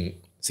earning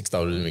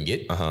 6,000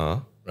 ringgit.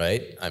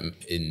 Right? I'm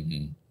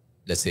in,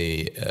 let's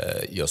say,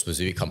 your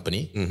specific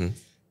company.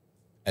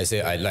 I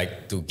say I'd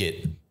like to get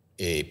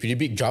a pretty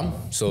big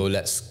jump. So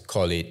let's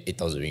call it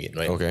 8,000 ringgit,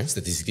 right? Okay.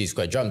 Statistically, it's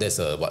quite a jump. That's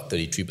a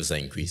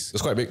 33% increase.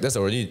 It's quite big. That's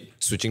already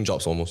switching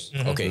jobs almost.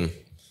 Okay.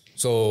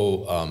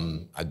 So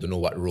I don't know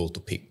what role to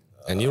pick.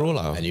 Any role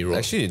lah. Any role.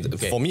 Actually,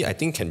 for me, I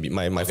think can be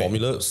my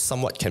formula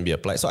somewhat can be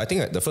applied. So I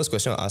think the first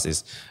question I ask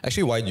is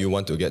actually why do you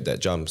want to get that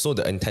jump? So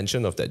the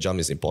intention of that jump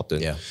is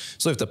important. Yeah.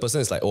 So if the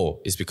person is like, oh,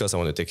 it's because I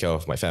want to take care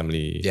of my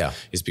family. Yeah.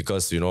 It's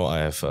because I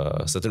have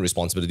certain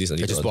responsibilities. I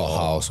just bought a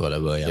house,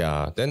 whatever.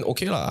 Yeah. Then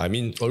okay lah. I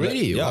mean. Oh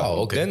really? Yeah.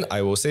 Wow. Okay. Then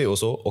I will say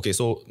also okay.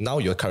 So now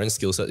your current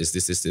skill set is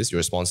this. Your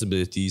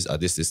responsibilities are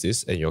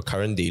this, and your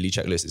current daily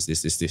checklist is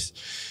this.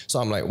 So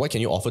I'm like, what can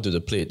you offer to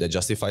the plate that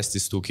justifies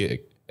this 2K?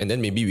 And then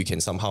maybe we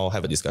can somehow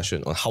have a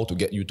discussion on how to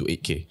get you to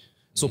 8K.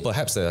 So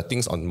perhaps there are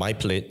things on my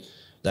plate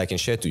that I can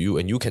share to you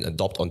and you can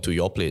adopt onto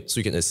your plate so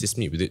you can assist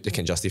me with it that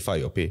can justify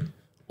your pay.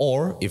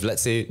 Or if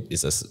let's say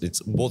it's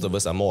both of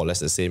us are more or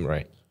less the same,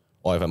 right?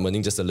 Or if I'm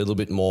earning just a little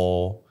bit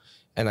more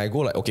and I go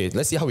like, okay,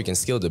 let's see how we can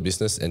scale the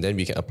business and then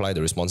we can apply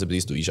the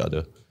responsibilities to each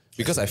other.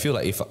 Because I feel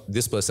like if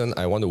this person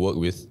I want to work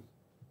with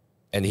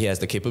and he has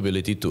the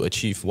capability to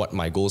achieve what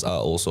my goals are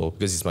also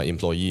because he's my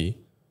employee,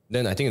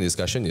 then I think the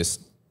discussion is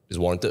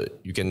warranted.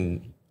 You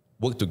can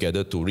work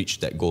together to reach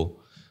that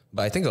goal.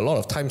 But I think a lot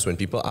of times when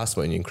people ask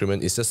for an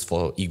increment, it's just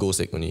for ego's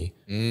sake only.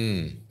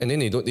 And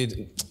then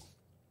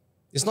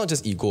it's not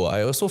just ego.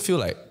 I also feel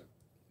like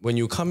when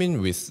you come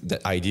in with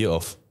that idea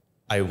of,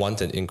 I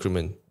want an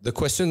increment, the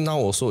question now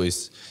also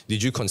is,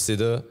 did you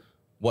consider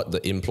what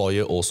the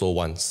employer also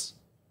wants?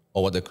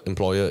 Or what the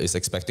employer is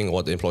expecting, or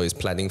what the employer is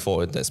planning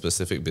for in that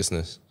specific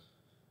business?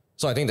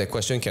 So I think that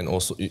question can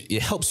also,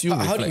 it helps you.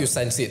 How do you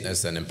sense it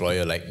as an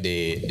employer? Like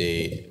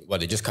they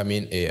just come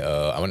in,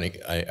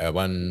 I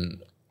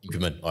want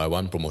increment or I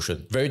want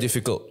promotion. Very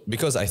difficult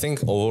because I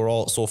think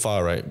overall so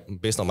far, right,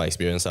 based on my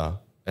experience,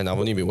 and I've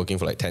only been working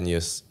for like 10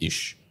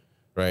 years-ish,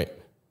 right?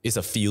 It's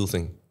a feel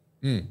thing.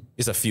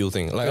 It's a feel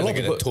thing. Like a lot of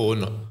people, the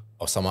tone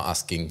of someone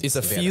asking. It's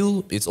a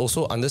feel. It's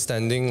also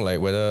understanding like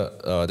whether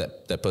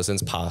that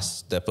person's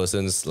past, that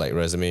person's like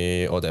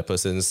resume, or that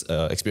person's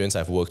experience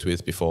I've worked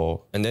with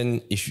before. And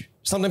then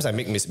sometimes I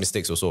make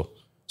mistakes also.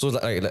 So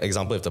like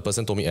example, if the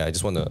person told me, I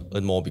just want to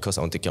earn more because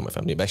I want to take care of my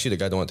family, but actually the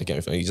guy don't want to take care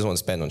of my family, he just want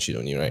to spend on shit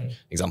only, right?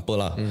 Example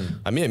lah.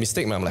 I made a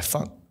mistake, man. I'm like,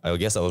 fuck, I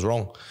guess I was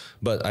wrong.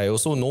 But I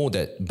also know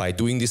that by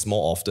doing this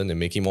more often and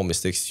making more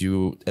mistakes,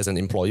 you as an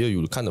employer,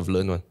 you kind of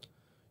learn one.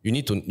 You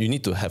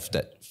need to have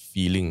that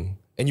feeling.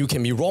 And you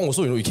can be wrong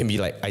also, you can be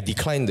like, I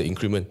declined the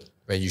increment,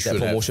 when you should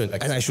that promotion,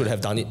 have, and I should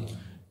have done it.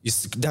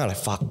 Then I'm like,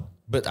 fuck.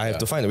 But I have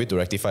to find a way to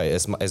rectify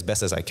it as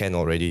best as I can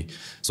already.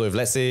 So if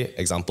let's say,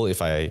 example,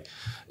 if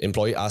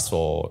employee asks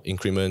for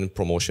increment,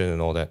 promotion and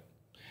all that,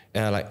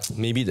 and I'm like,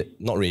 maybe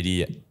not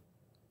ready yet.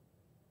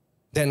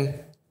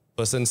 Then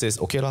person says,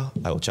 okay lah,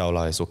 I will chow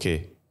lah, it's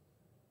okay.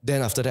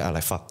 Then after that, I'm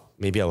like, fuck,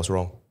 maybe I was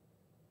wrong.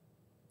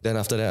 Then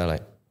after that, I'm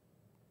like,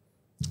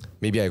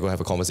 maybe I go have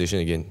a conversation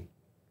again.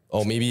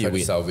 Or maybe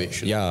wait.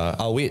 Salvage. Yeah,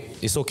 I'll wait.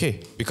 It's okay.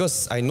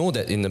 Because I know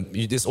that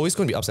there's always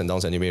going to be ups and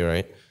downs anyway,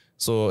 right?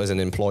 So as an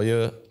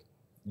employer,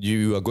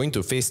 you are going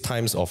to face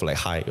times of like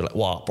high. You're like,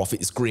 wow, profit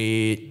is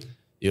great.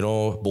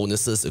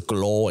 Bonuses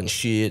galore and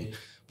shit.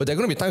 But there are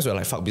going to be times where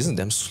like, fuck, business is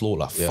damn slow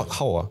lah. Fuck,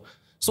 how?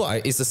 So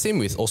it's the same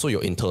with also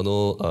your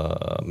internal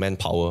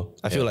manpower.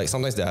 I feel like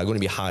sometimes there are going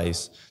to be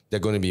highs, there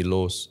are going to be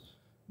lows.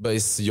 But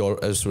it's your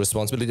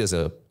responsibility as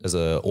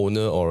a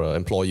owner or an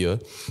employer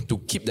to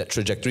keep that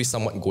trajectory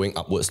somewhat going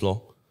upwards.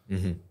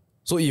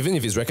 So even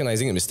if it's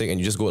recognizing a mistake and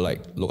you just go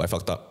like, look, I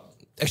fucked up.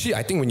 Actually,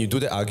 I think when you do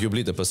that,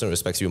 arguably the person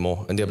respects you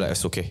more and they're like,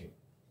 it's okay.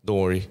 Don't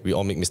worry, we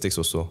all make mistakes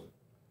also.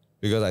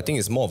 Because I think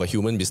it's more of a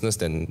human business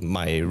than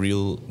my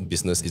real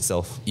business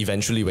itself.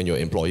 Eventually when you're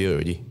an employer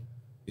already.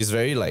 It's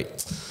very like,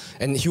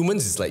 and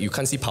humans is like, you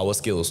can't see power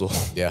scale also.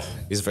 Yeah.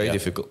 It's very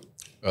difficult.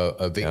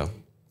 A big... Yeah.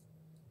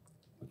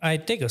 I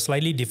take a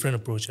slightly different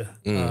approach.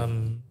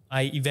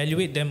 I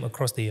evaluate them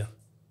across the year.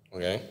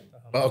 Okay.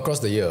 across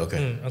the year,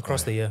 okay.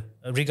 Across the year,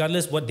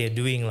 regardless what they're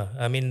doing.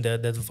 I mean,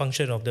 the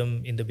function of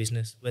them in the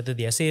business, whether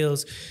they are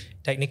sales,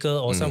 technical,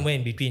 or somewhere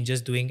in between,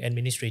 just doing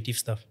administrative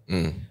stuff.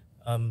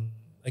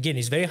 Again,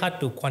 it's very hard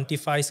to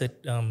quantify,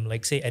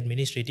 like say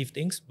administrative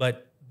things,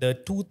 but the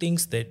two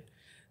things that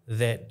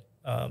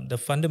the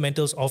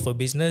fundamentals of a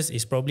business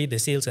is probably the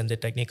sales and the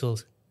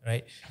technicals,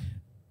 right?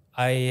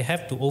 I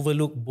have to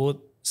overlook both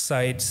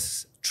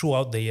sides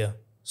throughout the year.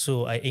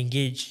 So I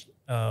engage,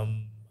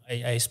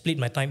 I split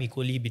my time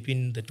equally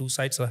between the two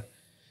sides.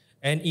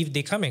 And if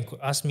they come and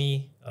ask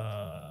me,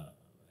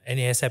 and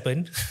it has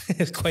happened,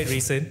 quite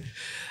recent,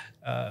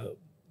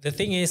 the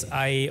thing is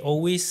I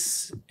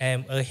always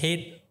am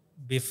ahead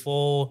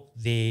before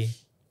they...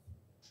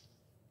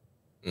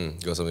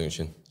 Got something,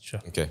 Yushin?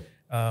 Sure. Okay.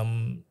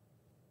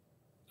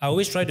 I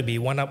always try to be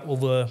one up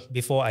over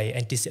before I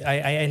anticipate.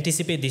 I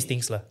anticipate these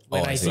things lah.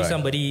 When I see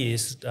somebody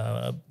is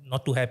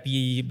not too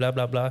happy, blah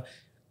blah blah,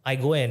 I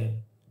go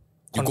and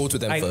you go to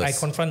them first. I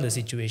confront the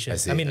situation.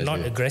 I mean, not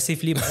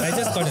aggressively, but I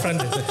just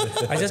confront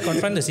it. I just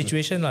confront the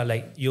situation lah.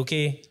 Like, you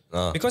okay?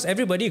 Because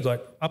everybody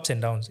got ups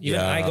and downs.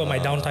 Even I got my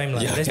downtime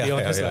lah. Let's be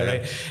honest lah,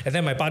 right? And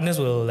then my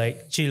partners will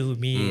like chill with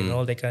me and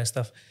all that kind of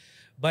stuff.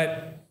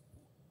 But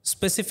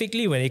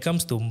specifically when it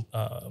comes to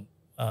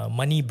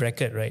money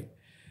bracket, right?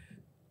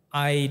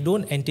 I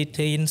don't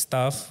entertain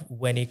stuff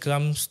when it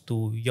comes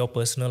to your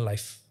personal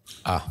life.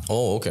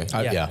 Okay.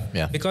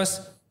 Yeah.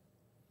 Because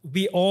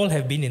we all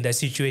have been in that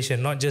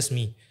situation, not just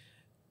me.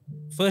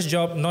 First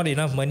job, not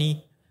enough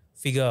money,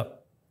 figure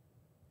out.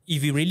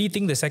 If you really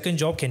think the second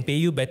job can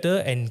pay you better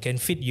and can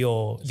fit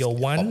your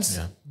wants,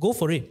 go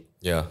for it.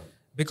 Yeah.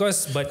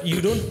 But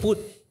you don't put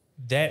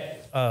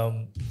that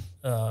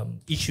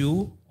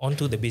issue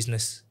onto the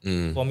business.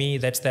 For me,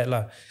 that's that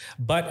lah.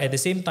 But at the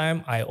same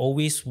time, I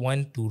always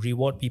want to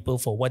reward people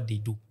for what they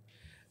do.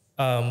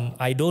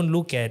 I don't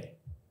look at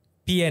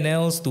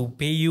P&Ls to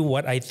pay you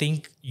what I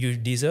think you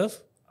deserve.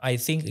 I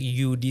think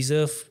you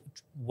deserve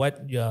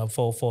what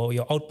for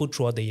your output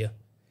throughout the year.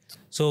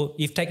 So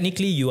if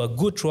technically you are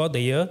good throughout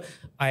the year,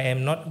 I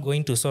am not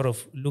going to sort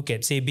of look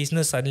at, say,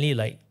 business suddenly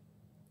like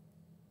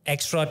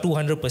extra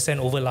 200%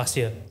 over last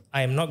year.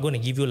 I am not going to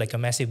give you like a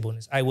massive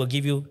bonus. I will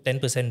give you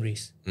 10%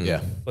 raise.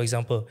 Yeah. For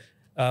example,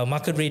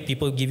 market rate,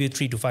 people give you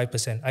 3 to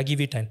 5%. I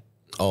give you 10.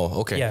 Oh,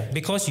 okay. Yeah,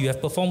 because you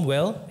have performed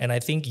well, and I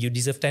think you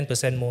deserve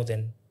 10% more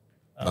than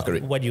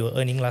what you were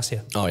earning last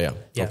year. Oh, yeah.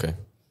 Okay.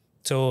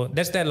 So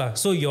that's that lah.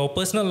 So your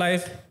personal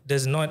life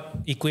does not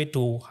equate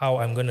to how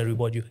I'm going to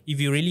reward you. If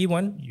you really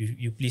want,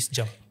 you please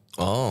jump.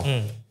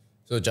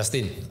 So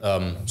Justin,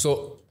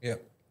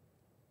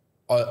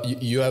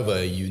 you have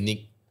a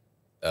unique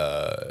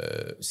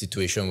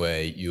situation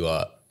where you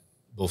are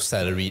both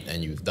salaried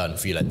and you've done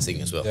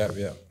freelancing as well.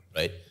 Yeah.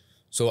 Right?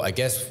 So I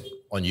guess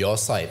on your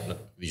side,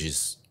 which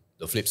is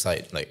the flip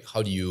side, like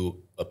how do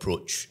you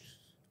approach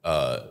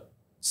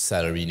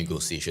salary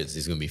negotiations?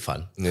 It's going to be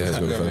fun. Yeah, it's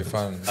going to be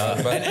fun.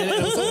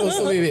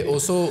 And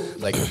also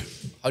like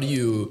how do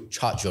you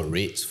charge your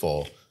rates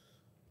for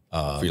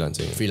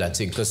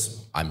freelancing?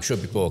 Because I'm sure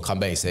people will come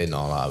back and say,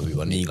 no, we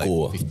want it like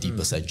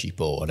 50%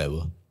 cheaper or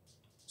whatever.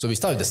 So we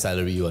start with the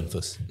salary one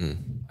first.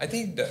 I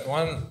think that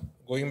one,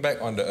 going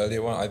back on the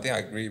earlier one, I think I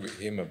agree with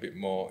him a bit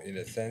more in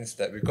the sense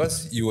that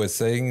because you were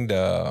saying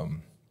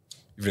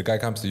if the guy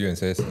comes to you and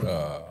says,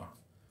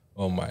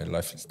 oh, my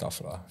life is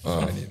tough lah.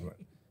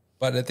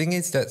 But the thing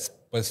is that's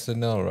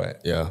personal, right?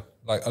 Yeah.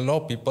 Like a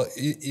lot of people,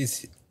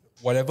 is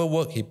whatever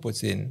work he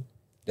puts in,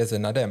 there's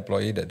another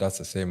employee that does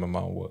the same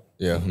amount of work.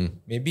 Yeah.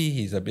 Maybe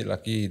he's a bit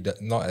lucky,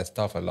 that not as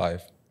tough a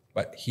life,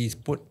 but he's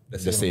put the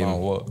same amount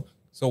of work.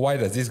 So why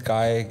does this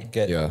guy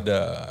get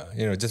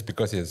just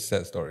because he has a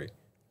sad story?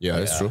 Yeah,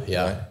 that's true.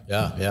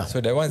 Yeah.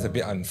 So that one is a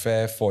bit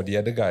unfair for the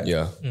other guy.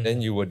 Yeah.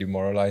 Then you will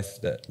demoralize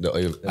that.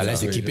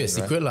 Unless you keep it a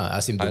secret lah.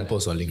 Ask him to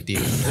post on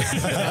LinkedIn.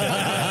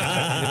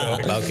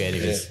 Okay,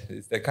 anyways.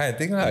 It's that kind of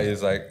thing lah.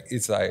 It's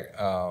like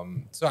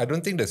so I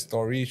don't think the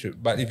story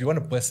should, but if you want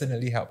to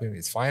personally help him,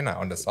 it's fine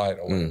on the side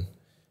or whatever.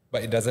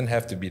 But it doesn't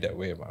have to be that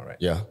way, right?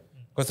 Yeah.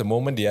 Because the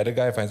moment the other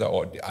guy finds out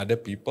or the other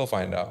people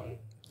find out,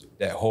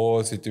 that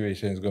whole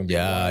situation is going to be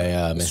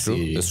That's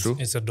true.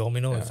 It's a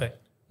domino effect.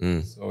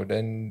 So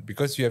then,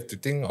 because you have to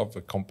think of the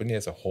company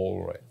as a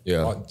whole, right?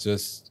 Yeah. Not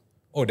just,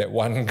 that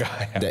one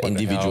guy. That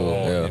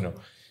individual.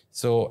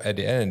 So at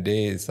the end of the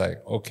day, it's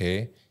like,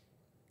 okay,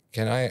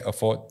 can I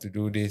afford to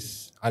do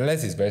this?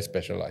 Unless it's very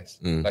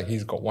specialized. Like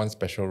he's got one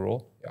special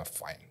role, yeah,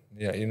 fine.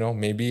 Yeah, you know,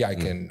 maybe I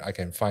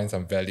can find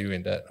some value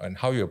in that and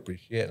how you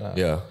appreciate.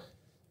 Yeah.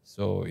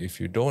 So if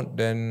you don't,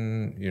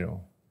 then, you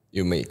know,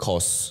 You may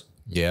cause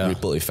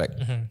ripple effect.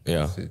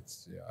 Yeah.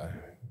 it's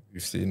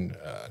we've seen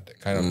that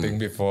kind of thing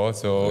before.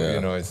 So, you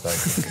know, it's like,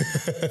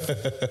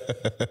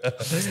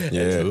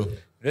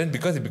 then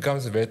because it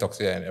becomes very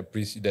toxic and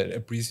that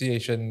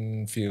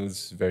appreciation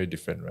feels very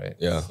different, right?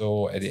 Yeah.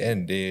 So at the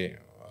end, it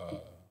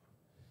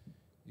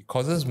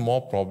causes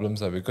more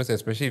problems because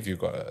especially if you've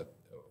got a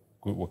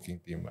good working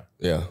team.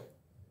 Yeah.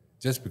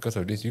 Just because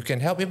of this, you can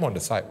help him on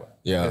the side.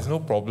 Yeah. There's no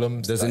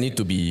problems. Doesn't need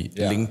to be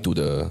linked to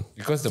the...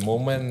 Because the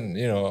moment,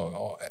 you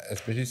know,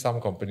 especially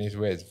some companies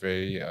where it's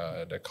very,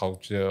 the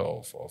culture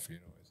of you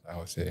know, I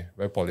would say,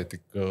 very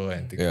political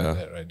and things like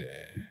that, right?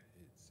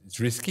 It's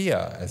risky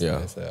as a, you know,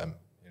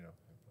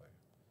 employer.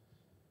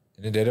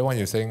 And then the other one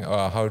you're saying,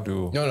 how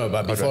do... No,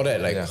 but before that,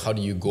 like, how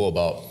do you go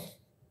about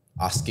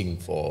asking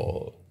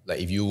for, like,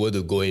 if you were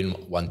to go in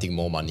wanting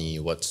more money,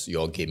 what's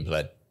your game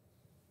plan?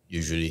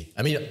 Usually,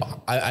 I mean,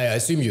 I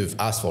assume you've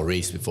asked for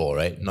raise before,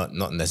 right? Not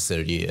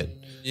necessarily at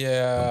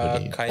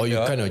company. Or you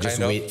kind of just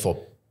wait for.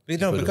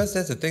 No, because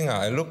that's the thing.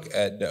 I look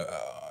at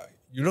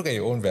you look at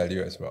your own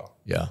value as well.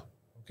 Yeah.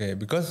 Okay,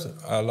 because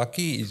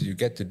lucky is you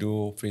get to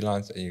do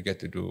freelance and you get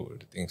to do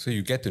the thing, so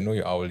you get to know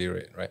your hourly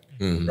rate, right?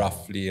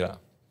 Roughly lah.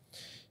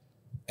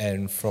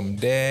 And from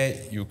there,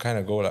 you kind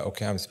of go like,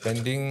 okay, I'm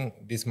spending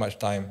this much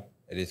time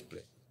at this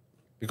place,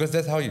 because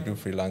that's how you do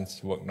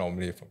freelance work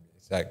normally. For me,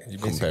 it's like you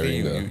basically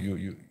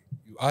you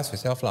ask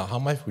yourself how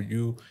much would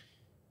you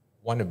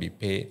want to be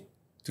paid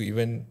to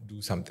even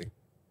do something?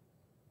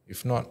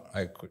 If not,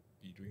 I could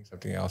be doing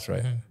something else,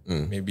 right?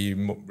 Maybe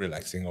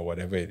relaxing or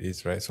whatever it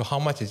is, right? So how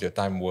much is your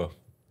time worth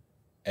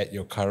at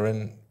your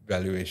current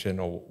valuation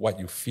or what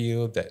you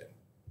feel that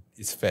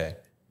is fair?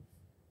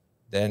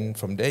 Then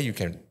from there, you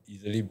can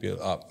easily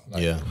build up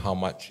how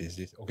much is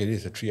this? Okay,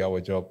 this is a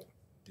 3-hour job.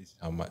 This is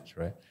how much,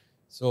 right?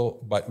 So,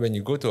 but when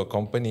you go to a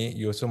company,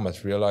 you also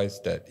must realize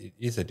that it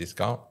is a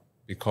discount,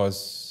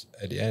 because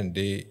at the end of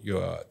the day, you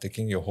are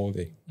taking your whole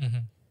day.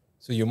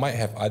 So you might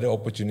have other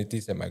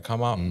opportunities that might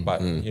come up,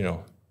 but you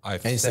know,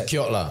 and it's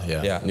secured lah.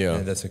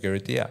 And the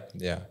security,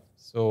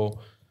 So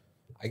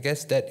I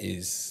guess that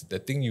is the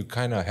thing you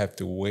kind of have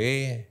to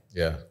weigh.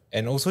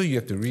 And also you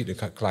have to read the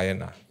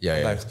client.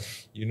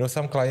 Sometimes, you know,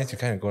 some clients you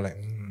kind of go like,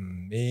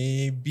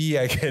 maybe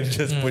I can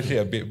just push it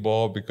a bit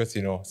more, because,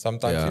 you know,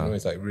 sometimes, you know,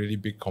 it's like really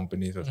big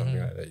companies or something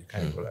like that. You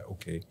kind of go like,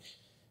 okay.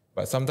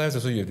 But sometimes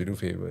also you have to do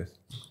favors.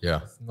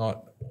 It's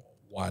not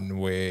one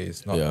way.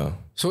 It's not.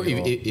 So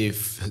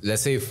if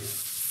let's say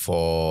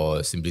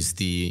for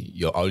simplicity,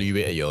 your hourly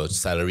rate at your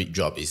salaried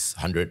job is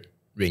 100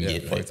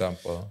 ringgit, for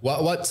example.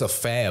 What's a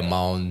fair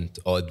amount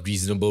or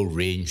reasonable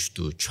range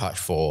to charge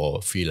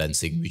for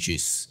freelancing, which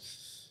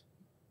is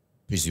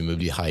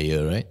presumably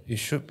higher, right? It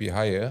should be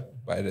higher,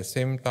 but at the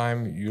same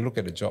time, you look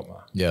at the job.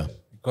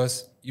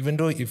 Because even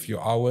though if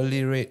your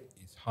hourly rate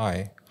is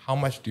high, how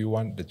much do you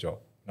want the job?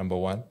 Number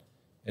one.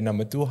 And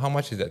number two, how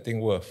much is that thing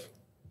worth?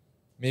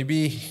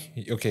 Maybe,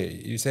 okay,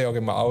 you say,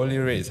 okay, my hourly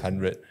rate is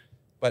 100,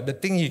 but the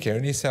thing you can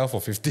only sell for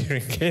 50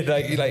 ringgit,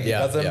 it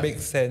doesn't make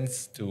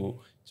sense to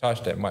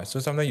charge that much. So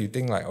sometimes you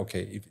think like,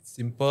 okay, if it's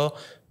simple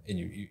and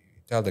you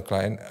tell the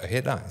client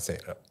ahead, say,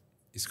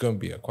 it's going to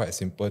be a quite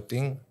simple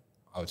thing,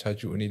 I'll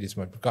charge you only this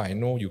much, because I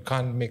know you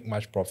can't make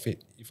much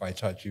profit if I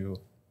charge you.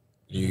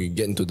 You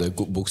get into the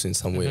good books in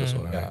some way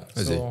also. Right?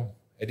 So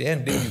at the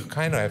end of the day, you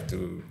kind of have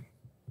to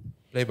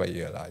play by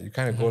ear. You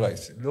kind of go like,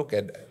 look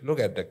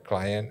at the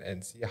client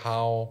and see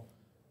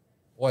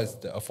what's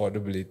the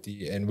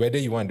affordability and whether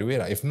you want to do it.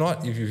 If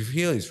not, if you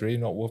feel it's really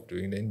not worth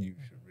doing, then you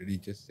should really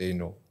just say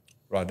no,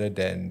 rather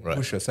than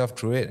push yourself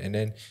through it, and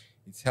then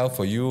it's hell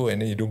for you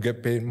and then you don't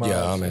get paid much.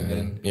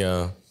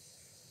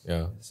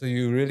 So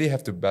you really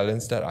have to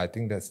balance that. I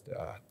think that's the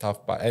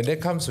tough part. And that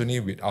comes only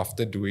with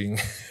after doing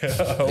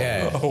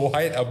a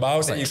wide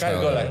amount. So you can't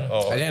go like,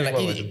 and then like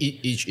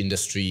each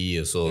industry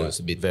also is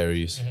a bit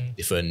varies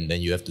different. Then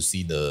you have to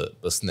see the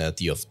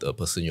personality of the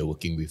person you're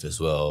working with as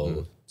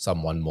well.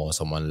 Someone more,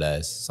 someone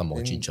less, some more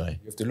chincai.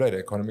 You have to look at the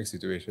economic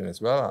situation as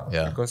well.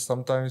 Because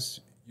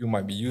sometimes you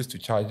might be used to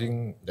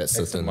charging that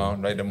certain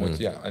amount, right? The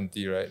mochi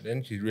auntie, right?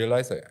 Then she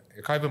realized like,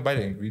 you can't even buy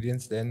the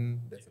ingredients, then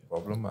that's a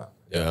problem.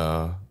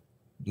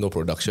 No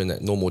production,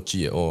 no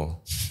mochi at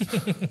all.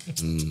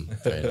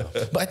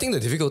 But I think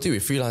the difficulty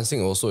with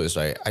freelancing also is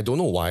like, I don't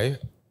know why.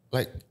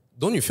 Like,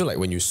 don't you feel like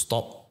when you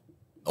stop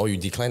or you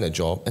decline a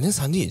job and then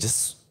suddenly it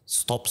just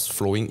stops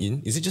flowing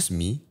in? Is it just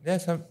me? Yeah,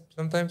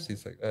 sometimes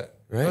it's like that.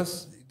 Right?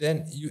 Because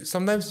then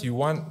sometimes you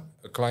want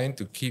a client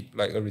to keep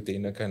like a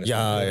retainer kind of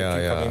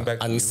thing. Coming back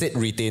unsaid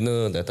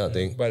retainer, that type of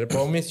thing. But the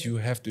problem is you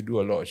have to do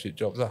a lot of shit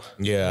jobs.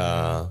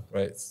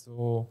 Right.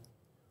 So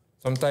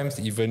sometimes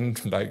even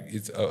like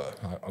it's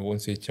I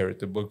won't say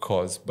charitable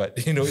cause,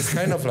 but you know, it's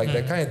kind of like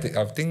that kind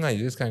of thing. You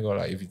just kind of go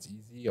like, if it's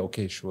easy,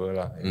 okay, sure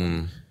lah.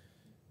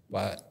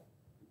 But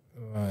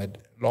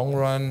long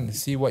run,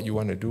 see what you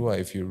want to do.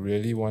 If you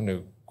really want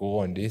to go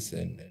on this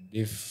and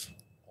live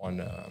on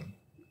a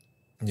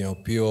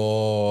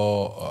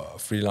pure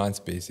freelance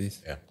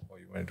basis, or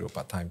you want to do a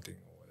part-time thing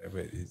or whatever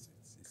it is,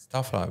 it's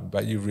tough lah.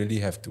 But you really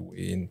have to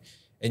weigh in,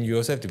 and you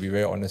also have to be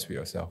very honest with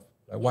yourself.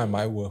 Like, what am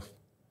I worth?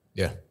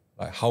 Yeah.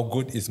 Like, how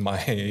good is my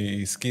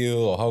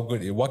skill, or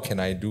what can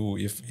I do?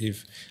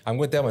 If I'm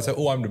going to tell myself,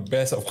 oh, I'm the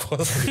best, of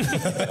course.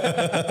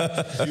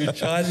 You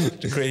charge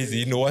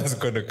crazy, no one's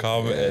going to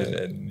come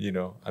and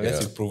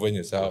unless you've proven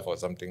yourself or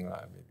something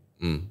like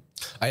maybe.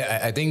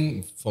 I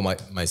think for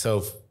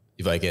myself,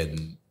 if I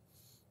can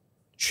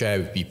share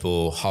with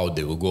people how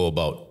they will go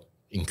about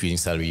increasing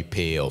salary,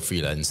 pay, or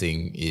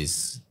freelancing,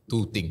 is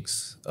two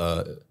things.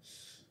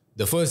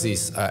 The first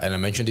is, and I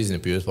mentioned this in the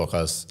previous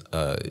podcast,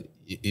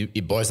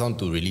 it boils down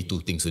to really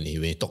two things only.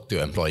 When you talk to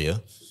your employer,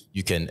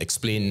 you can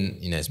explain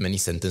in as many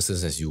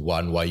sentences as you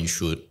want why you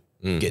should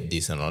get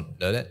this and all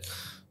that.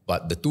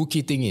 But the two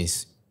key thing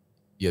is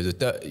you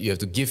have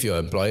to give your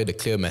employer the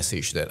clear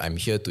message that I'm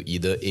here to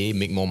either A,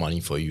 make more money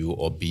for you,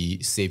 or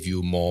B, save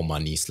you more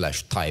money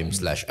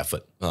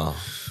 /time/effort.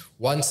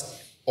 Once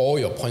all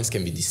your points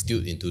can be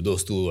distilled into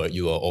those two,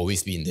 you will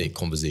always be in the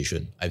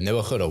conversation. I've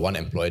never heard of one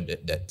employer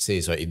that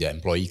says, right, if the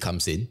employee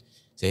comes in,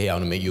 say, hey, I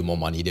want to make you more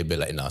money, they'll be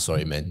like, nah,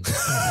 sorry, man.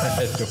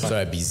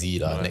 Sorry, I'm busy.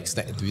 Next,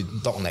 we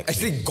talk next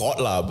Actually, week. God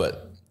lah,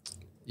 but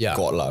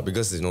God lah,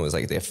 because it's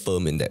like they're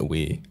firm in that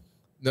way.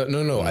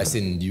 No. As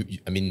in,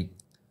 I mean,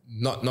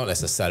 not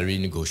as a salary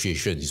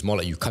negotiation. It's more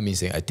like you come in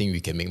saying, I think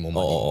we can make more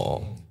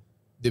money.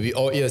 They'll be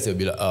all ears. They'll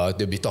be like,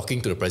 they'll be talking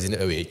to the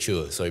president. Oh, wait,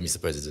 sure. Sorry, Mr.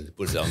 President.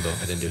 Put it down though,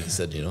 and then they'll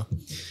listen.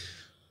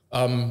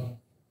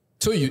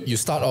 So you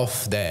start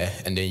off there,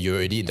 and then you're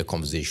already in the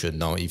conversation.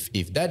 Now,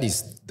 if that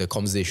is the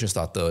conversation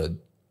starter,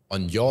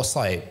 on your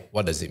side,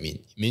 what does it mean?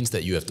 It means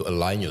that you have to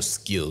align your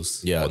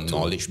skills or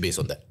knowledge based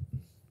on that.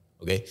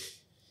 Okay?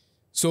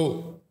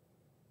 So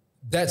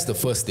that's the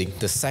first thing.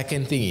 The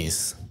second thing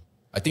is,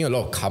 I think a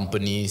lot of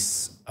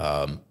companies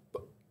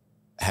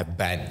have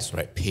bans,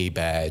 right? Pay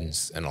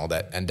bans and all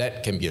that. And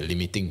that can be a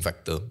limiting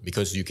factor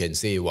because you can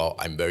say, well,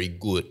 I'm very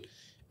good,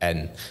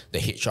 and the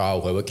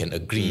HR, whoever can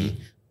agree,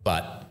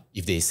 but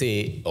if they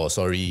say, oh,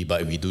 sorry,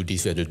 but if we do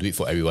this, we have to do it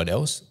for everyone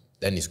else,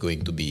 then it's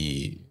going to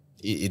be,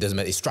 it doesn't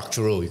matter, it's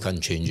structural, you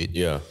can't change it.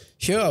 Yeah.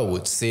 Here I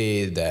would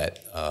say that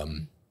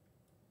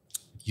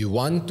you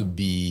want to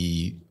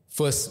be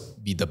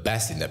the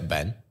best in that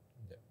band.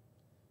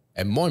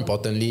 And more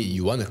importantly,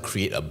 you want to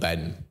create a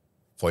band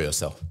for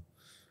yourself,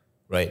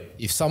 right?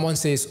 If someone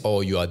says,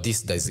 oh, you are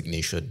this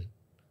designation,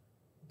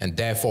 and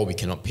therefore we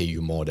cannot pay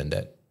you more than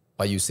that.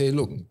 But you say,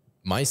 look,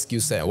 my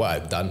skill set and what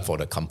I've done for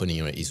the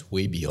company, right, is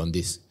way beyond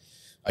this.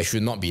 I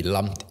should not be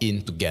lumped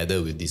in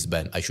together with this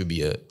band. I should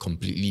be a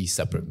completely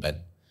separate band.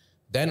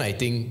 Then I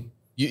think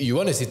you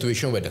want a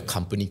situation where the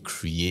company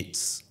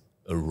creates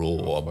a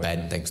role or a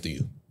band thanks to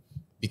you.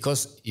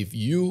 Because if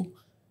you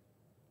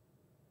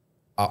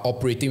are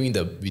operating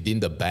within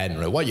the band,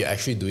 right, what you're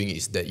actually doing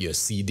is that you're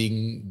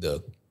ceding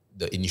the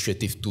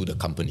initiative to the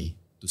company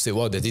to say,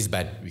 well, there's this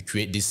band, we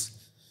create this.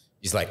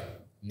 It's like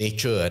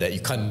nature, that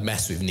you can't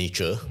mess with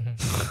nature,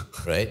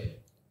 right?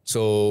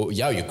 So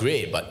yeah, you're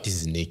great, but this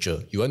is nature.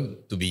 You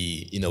want to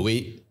be, in a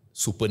way,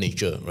 super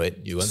nature, right?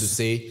 You want to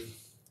say,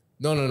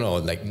 no,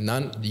 like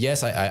none.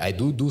 Yes, I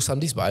do some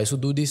this, but I also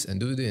do this and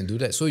do this and do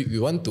that. So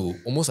you want to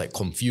almost like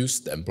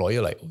confuse the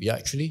employer, like, oh, yeah,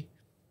 actually,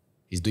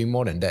 he's doing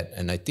more than that.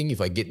 And I think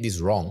if I get this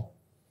wrong,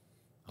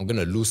 I'm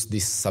gonna lose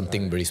this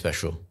something very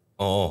special.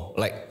 Oh,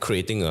 like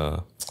creating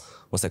a,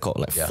 what's that called?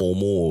 Like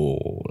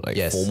FOMO, like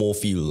FOMO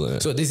feel.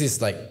 So this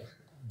is like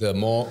the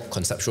more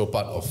conceptual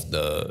part of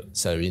the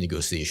salary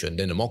negotiation.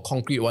 Then the more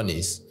concrete one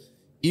is,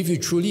 if you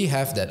truly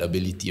have that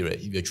ability, right?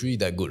 If you're truly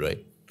that good,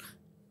 right?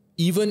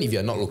 Even if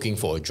you're not looking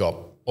for a job,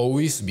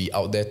 always be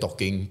out there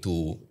talking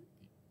to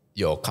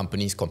your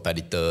company's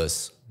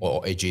competitors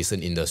or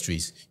adjacent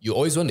industries. You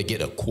always want to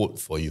get a quote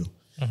for you.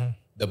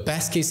 The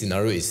best case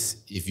scenario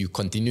is if you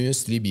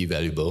continuously be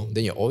valuable,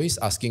 then you're always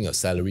asking a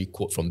salary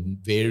quote from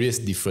various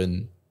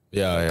different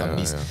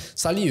companies.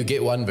 Suddenly you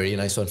get one very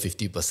nice one,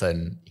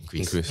 50%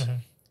 increase.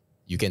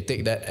 You can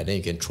take that and then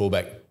you can throw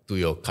back to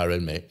your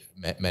current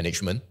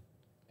management,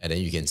 and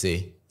then you can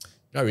say,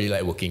 I really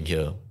like working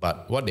here,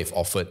 but what they've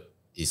offered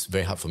is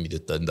very hard for me to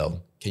turn down.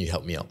 Can you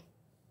help me out?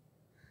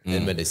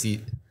 Then when they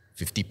see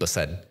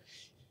 50%,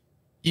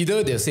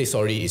 either they'll say,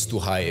 sorry, it's too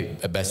high,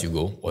 at best you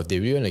go, or if they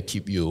really want to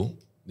keep you,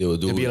 they'll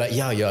be like,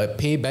 yeah, your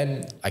pay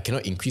band, I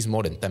cannot increase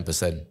more than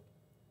 10%.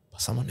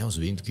 But someone else is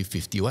willing to give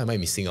 50. Why am I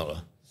missing out?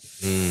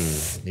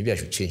 Maybe I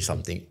should change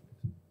something.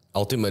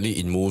 Ultimately,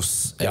 it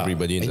moves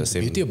everybody in the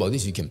same. The beauty about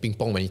this, you can ping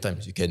pong many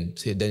times. You can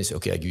say, then you say,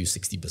 okay, I give you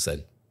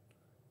 60%.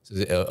 So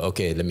say,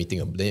 okay, let me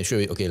think. Then you show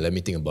it, okay, let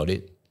me think about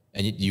it.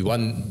 And you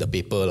want the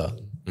paper,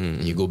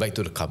 you go back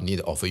to the company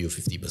that offer you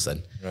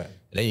 50%. Right.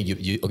 And then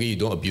you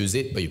don't abuse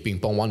it, but you ping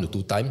pong 1 to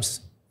 2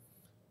 times.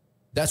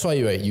 That's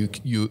why, right,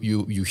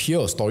 you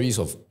hear stories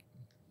of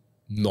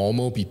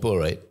normal people,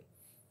 right,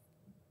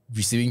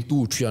 receiving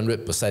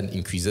 200-300%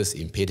 increases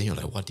in pay. Then you're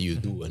like, what do you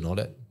do and all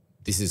that?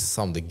 This is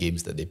some of the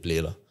games that they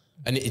play.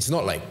 And it's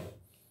not like,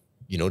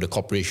 the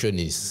corporation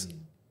is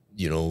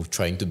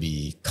trying to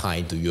be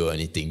kind to you or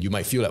anything. You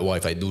might feel like, well,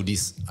 if I do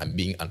this, I'm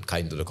being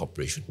unkind to the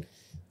corporation.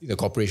 The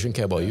corporation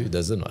care about you, it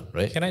doesn't,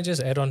 right? Can I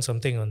just add on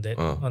something on that?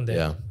 On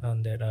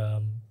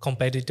that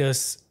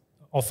competitors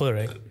offer,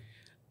 right?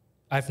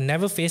 I've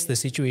never faced the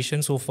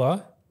situation so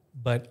far,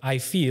 but I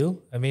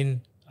feel,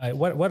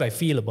 what I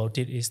feel about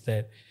it is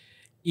that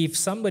if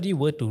somebody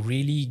were to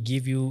really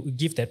give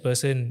that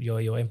person,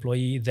 your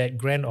employee, that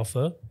grand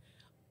offer,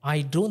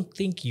 I don't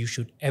think you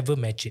should ever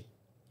match it.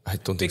 I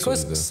don't think so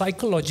either. Because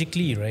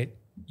psychologically, right,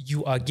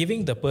 you are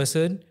giving the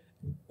person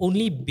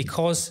only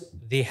because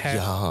they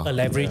have a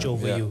leverage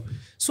over you.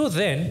 So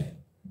then,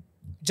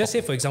 just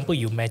say for example,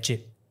 you match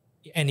it,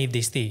 and if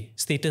they stay,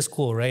 status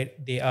quo, right,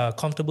 they are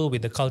comfortable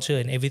with the culture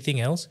and everything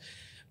else,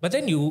 but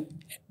then you,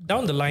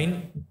 down the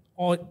line,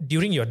 or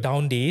during your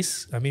down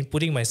days,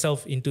 putting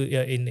myself into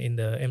in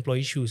the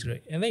employee shoes,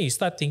 right, and then you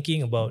start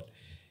thinking about,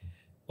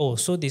 oh,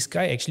 so this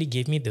guy actually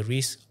gave me the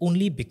raise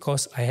only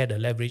because I had a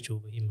leverage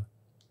over him.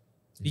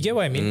 You get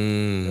what I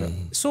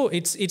mean? So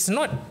it's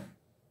not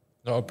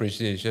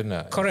appreciation.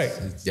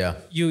 Correct.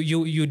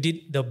 You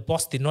did, the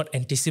boss did not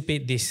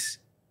anticipate this.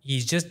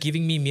 He's just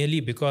giving me merely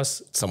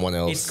because someone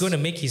else, it's going to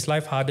make his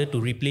life harder to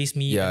replace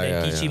me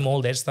and teach him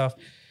all that stuff.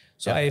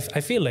 So I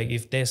feel like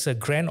if there's a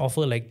grand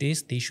offer like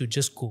this, they should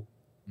just go.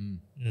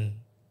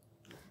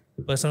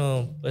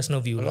 Personal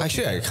view.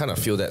 Actually, I kind of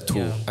feel that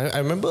too. I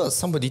remember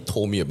somebody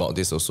told me about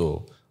this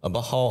also,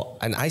 about how,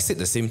 and I said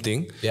the same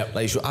thing.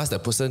 Like you should ask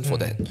that person for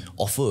that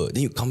offer.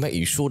 Then you come back,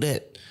 you show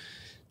that.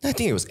 Then I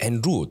think it was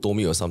Andrew who told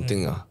me or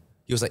something.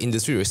 He was like,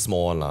 industry very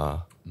small.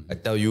 I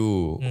tell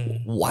you,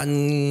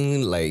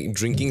 one like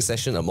drinking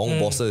session among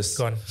bosses.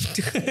 Gone.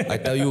 I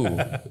tell you,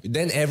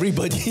 then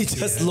everybody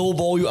just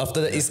lowball you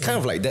after that. It's kind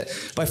of like that.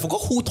 But I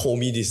forgot who told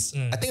me this.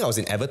 I think I was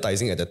in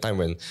advertising at the time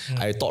when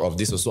I thought of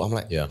this also. I'm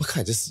like, why can't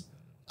I just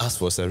ask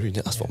for a salary and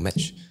then ask for a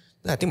match?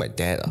 Then I think my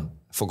dad, I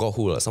forgot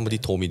who, somebody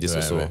told me this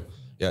also. Right.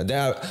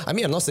 Yeah, I'm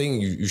not saying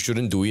you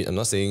shouldn't do it. I'm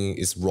not saying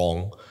it's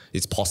wrong.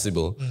 It's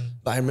possible.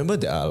 But I remember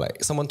there are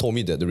someone told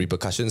me that the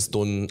repercussions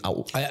don't I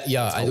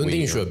don't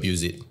think you should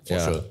abuse it for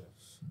sure.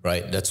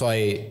 Right. That's why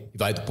if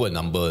I had to put a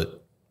number,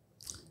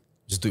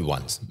 just do it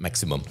once,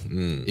 maximum.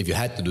 If you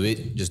had to do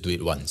it, just do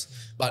it once.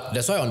 But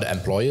that's why on the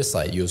employer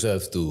side, you also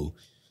have to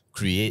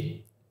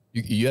create,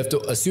 you have to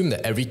assume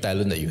that every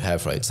talent that you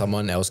have, right,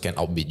 someone else can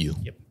outbid you.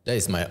 That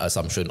is my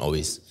assumption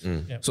always.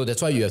 So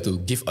that's why you have to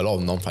give a lot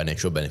of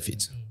non-financial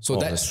benefits. So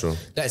that's true.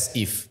 That's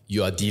if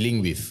you are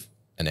dealing with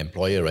an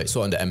employer, right?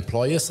 So on the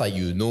employer side,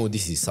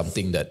 this is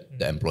something that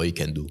the employee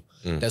can do.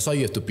 That's why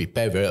you have to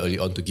prepare very early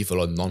on to give a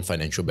lot of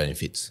non-financial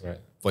benefits. Right.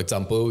 For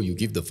example, you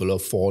give the fellow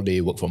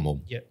 4-day work from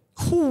home.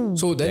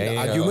 So then the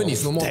argument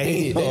is no more.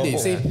 Then they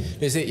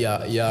say,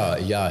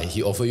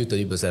 he offered you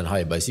 30%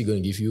 high, but is he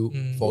going to give you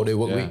 4-day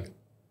work week?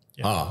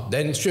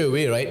 Then straight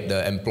away, right,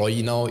 the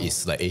employee now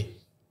is like,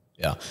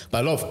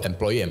 but a lot of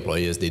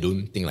employers, they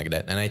don't think like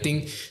that. And I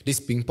think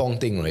this ping pong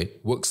thing, right,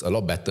 works a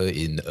lot better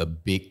in a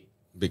big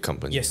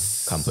company.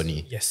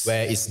 Yes.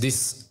 Where it's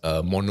this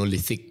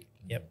monolithic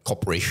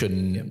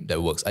corporation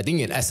that works. I think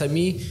in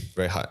SME,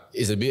 very hard.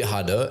 It's a bit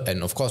harder.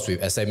 And of course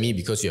with SME,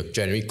 because you're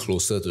generally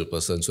closer to the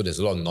person, so there's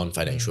a lot of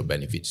non-financial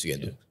benefits you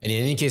can do. And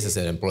in any case, as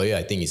an employer,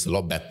 I think it's a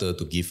lot better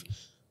to give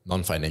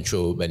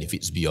non-financial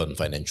benefits beyond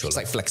financial. It's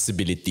like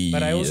flexibility.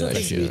 But I also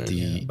think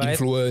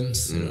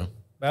influence.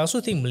 But I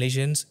also think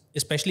Malaysians,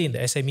 especially in the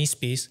SME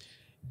space,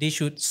 they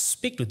should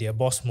speak to their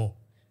boss more.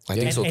 I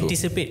think so too.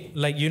 Anticipate,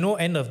 like,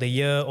 end of the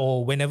year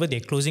or whenever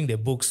they're closing their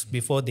books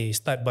before they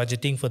start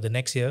budgeting for the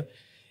next year.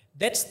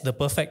 That's the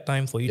perfect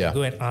time for you to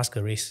go and ask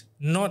a raise.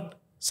 Not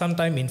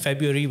sometime in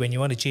February when you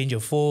want to change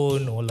your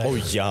phone or like,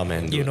 you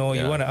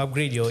want to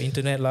upgrade your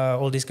internet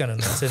all this kind of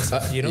nonsense.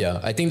 Yeah,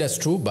 I think that's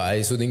true, but I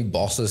also think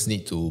bosses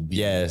need to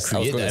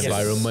create the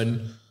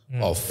environment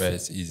of where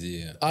it's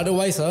easy.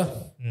 Otherwise,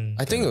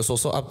 I think it's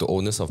also up to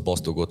owners of boss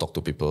to go talk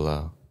to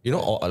people.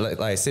 Like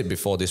I said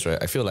before this,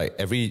 right? I feel like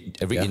every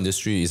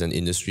industry is an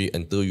industry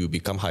until you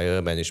become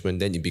higher management,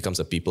 then it becomes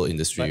a people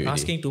industry. But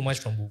asking too much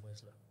from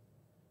boomers.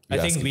 I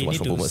think we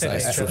need to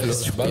set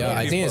expectations.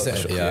 I think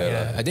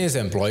as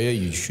an employer,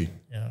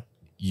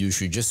 you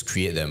should just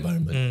create the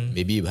environment.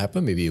 Maybe it will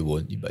happen, maybe it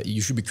won't. But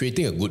you should be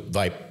creating a good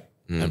vibe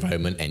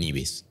environment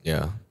anyways.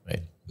 Yeah.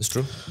 Right. It's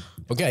true.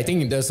 Okay, I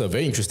think that's a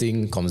very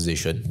interesting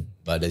conversation.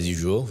 But as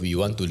usual, we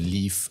want to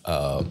leave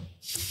our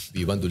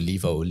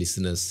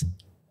listeners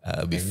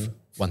with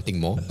wanting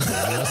more.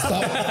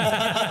 Stop.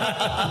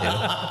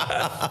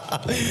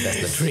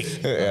 That's the trick.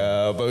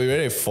 Yeah, but we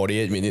already at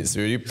 48 minutes.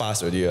 We already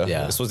passed already.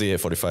 We're supposed to be at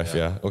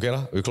 45.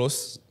 Okay, we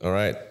close. All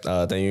right.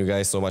 Thank you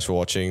guys so much for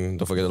watching.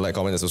 Don't forget to like,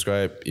 comment, and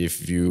subscribe.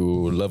 If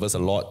you love us a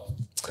lot,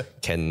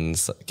 can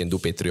do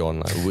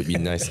Patreon. It would be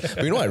nice.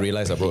 But I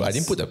realized, bro, I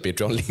didn't put the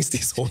Patreon links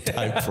this whole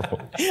time, bro.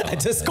 I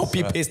just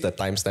copy paste the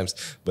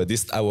timestamps. But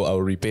this I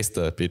will repaste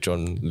the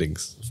Patreon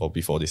links for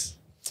before this.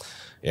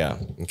 Yeah.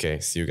 Okay.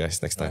 See you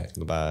guys next time.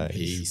 Bye-bye.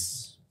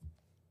 Peace.